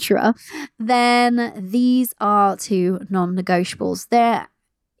 etc., then these are two non-negotiables.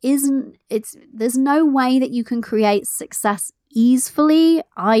 There's no way that you can create success easily,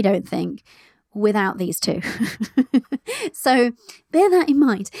 I don't think, without these two. So bear that in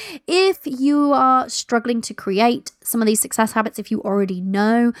mind. If you are struggling to create some of these success habits, if you already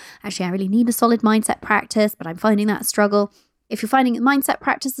know, actually, I really need a solid mindset practice, but I'm finding that a struggle. If you're finding mindset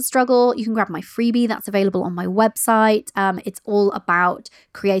practice a struggle, you can grab my freebie that's available on my website. It's all about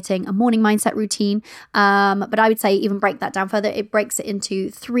creating a morning mindset routine. But I would say even break that down further. It breaks it into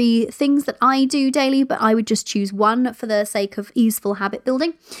 3 things that I do daily, but I would just choose one for the sake of easeful habit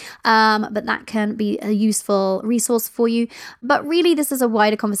building. But that can be a useful resource for you. But really, this is a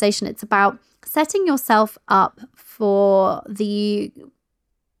wider conversation. It's about setting yourself up for the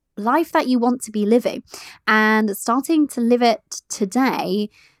life that you want to be living and starting to live it today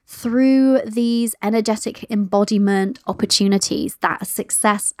through these energetic embodiment opportunities that a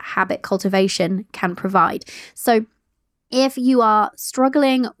success habit cultivation can provide. So if you are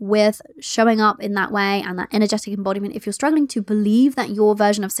struggling with showing up in that way and that energetic embodiment, if you're struggling to believe that your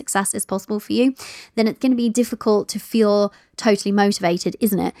version of success is possible for you, then it's going to be difficult to feel totally motivated,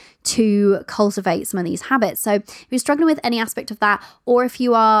 isn't it, to cultivate some of these habits. So if you're struggling with any aspect of that, or if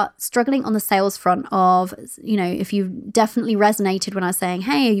you are struggling on the sales front of, if you've definitely resonated when I was saying,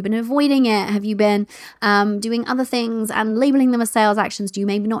 hey, have you been avoiding it? Have you been doing other things and labeling them as sales actions? Do you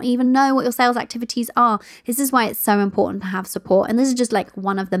maybe not even know what your sales activities are? This is why it's so important to have support. And this is just like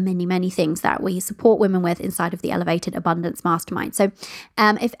one of the many, many things that we support women with inside of the Elevated Abundance Mastermind. So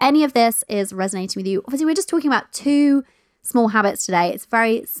if any of this is resonating with you, obviously we're just talking about 2 small habits today. It's a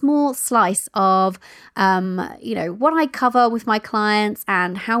very small slice of, what I cover with my clients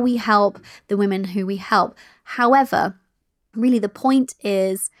and how we help the women who we help. However, really the point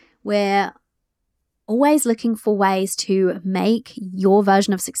is we're always looking for ways to make your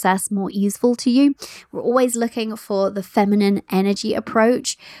version of success more easeful to you. We're always looking for the feminine energy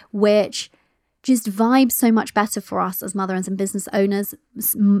approach, which just vibes so much better for us as mothers and business owners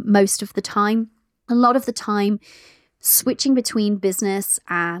most of the time. A lot of the time, switching between business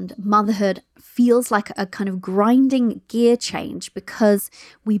and motherhood feels like a kind of grinding gear change because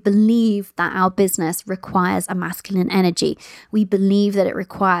we believe that our business requires a masculine energy. We believe that it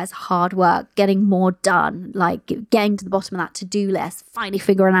requires hard work, getting more done, like getting to the bottom of that to-do list, finally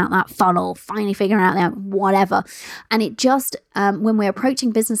figuring out that funnel, finally figuring out that whatever. And it just, when we're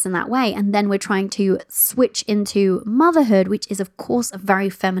approaching business in that way, and then we're trying to switch into motherhood, which is of course a very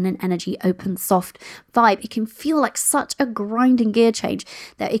feminine energy, open, soft vibe, it can feel like such a grinding gear change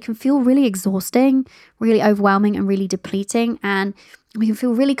that it can feel really exhausting, really overwhelming, and really depleting. And we can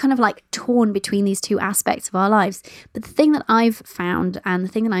feel really kind of like torn between these 2 aspects of our lives. But the thing that I've found, and the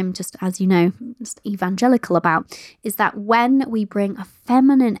thing that I'm just, as you know, just evangelical about, is that when we bring a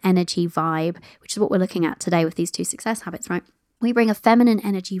feminine energy vibe, which is what we're looking at today with these 2 success habits, right? We bring a feminine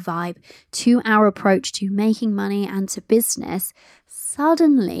energy vibe to our approach to making money and to business.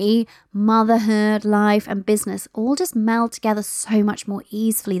 Suddenly, motherhood, life, and business all just meld together so much more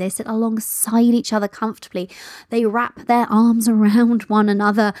easily. They sit alongside each other comfortably. They wrap their arms around one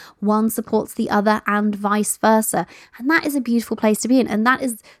another. One supports the other and vice versa. And that is a beautiful place to be in. And that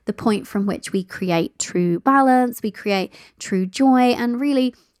is the point from which we create true balance. We create true joy. And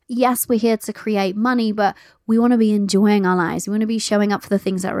really, yes, we're here to create money, but we want to be enjoying our lives. We want to be showing up for the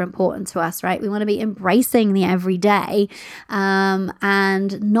things that are important to us, right? We want to be embracing the everyday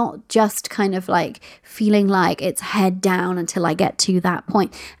and not just kind of like feeling like it's head down until I get to that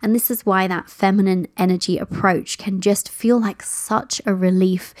point. And this is why that feminine energy approach can just feel like such a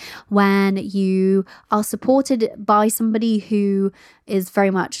relief when you are supported by somebody who is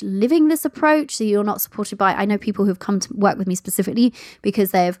very much living this approach. So you're not supported by, I know people who've come to work with me specifically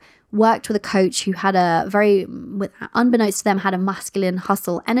because they've worked with a coach who had a very, unbeknownst to them, had a masculine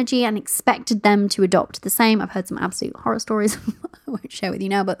hustle energy and expected them to adopt the same. I've heard some absolute horror stories I won't share with you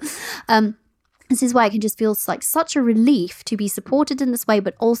now, but this is why it can just feel like such a relief to be supported in this way,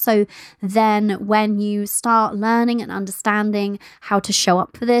 but also then when you start learning and understanding how to show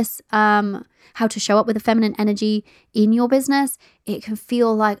up for this, how to show up with a feminine energy in your business, it can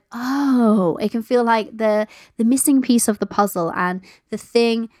feel like, it can feel like the missing piece of the puzzle and the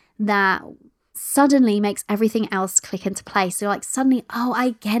thing that suddenly makes everything else click into place. So you're like, suddenly,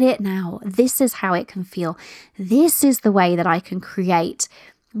 I get it now. This is how it can feel. This is the way that I can create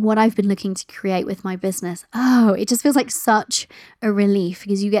what I've been looking to create with my business. It just feels like such a relief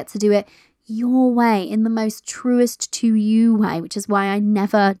because you get to do it your way, in the most truest to you way, which is why I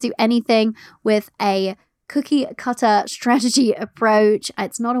never do anything with a cookie cutter strategy approach.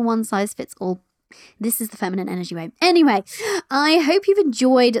 It's not a one size fits all This is the feminine energy way. Anyway, I hope you've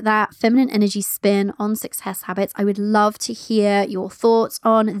enjoyed that feminine energy spin on success habits. I would love to hear your thoughts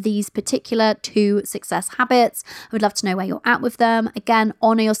on these particular 2 success habits. I would love to know where you're at with them. Again,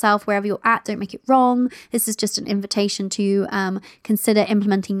 honor yourself wherever you're at. Don't make it wrong. This is just an invitation to consider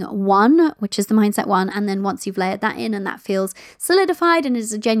implementing one, which is the mindset one. And then once you've layered that in and that feels solidified and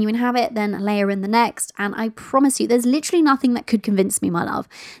is a genuine habit, then layer in the next. And I promise you, there's literally nothing that could convince me, my love,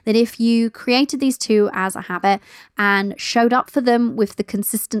 that if you created these 2 as a habit and showed up for them with the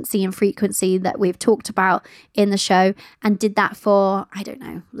consistency and frequency that we've talked about in the show and did that for, I don't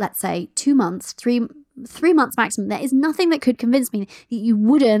know, let's say 2 months, 3 months maximum, there is nothing that could convince me that you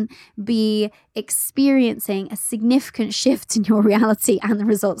wouldn't be experiencing a significant shift in your reality and the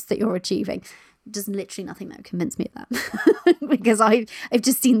results that you're achieving. There's literally nothing that would convince me of that because I've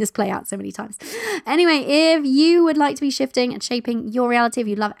just seen this play out so many times. Anyway, if you would like to be shifting and shaping your reality, if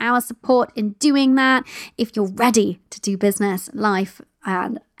you'd love our support in doing that, if you're ready to do business, life,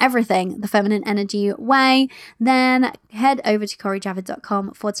 and everything the feminine energy way, then head over to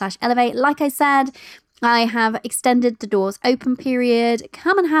CoriJavid.com/elevate. Like I said, I have extended the doors open period.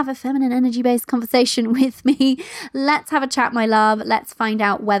 Come and have a feminine energy based conversation with me. Let's have a chat, my love. Let's find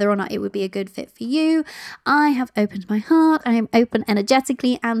out whether or not it would be a good fit for you. I have opened my heart. I am open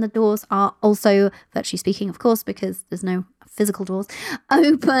energetically, and the doors are also, virtually speaking, of course, because there's no physical doors,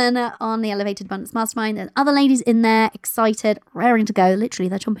 open on the Elevated Abundance Mastermind. There's other ladies in there, excited, raring to go. Literally,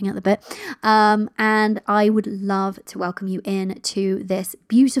 they're chomping at the bit. And I would love to welcome you in to this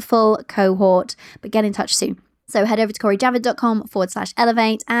beautiful cohort, but get in touch soon. So head over to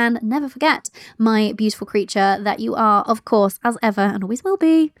CoriJavid.com/elevate, and never forget, my beautiful creature, that you are, of course, as ever, and always will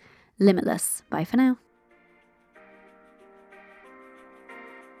be, limitless. Bye for now.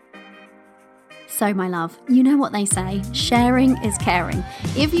 So, my love, you know what they say, sharing is caring.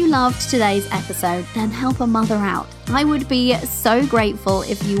 If you loved today's episode, then help a mother out. I would be so grateful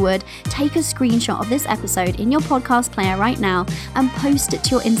if you would take a screenshot of this episode in your podcast player right now and post it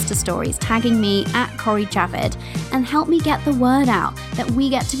to your Insta stories, tagging me at Cori Javid, and help me get the word out that we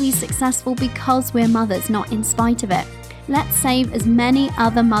get to be successful because we're mothers, not in spite of it. Let's save as many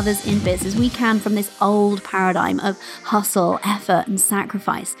other mothers in biz as we can from this old paradigm of hustle, effort, and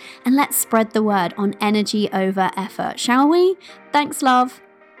sacrifice. And let's spread the word on energy over effort, shall we? Thanks, love.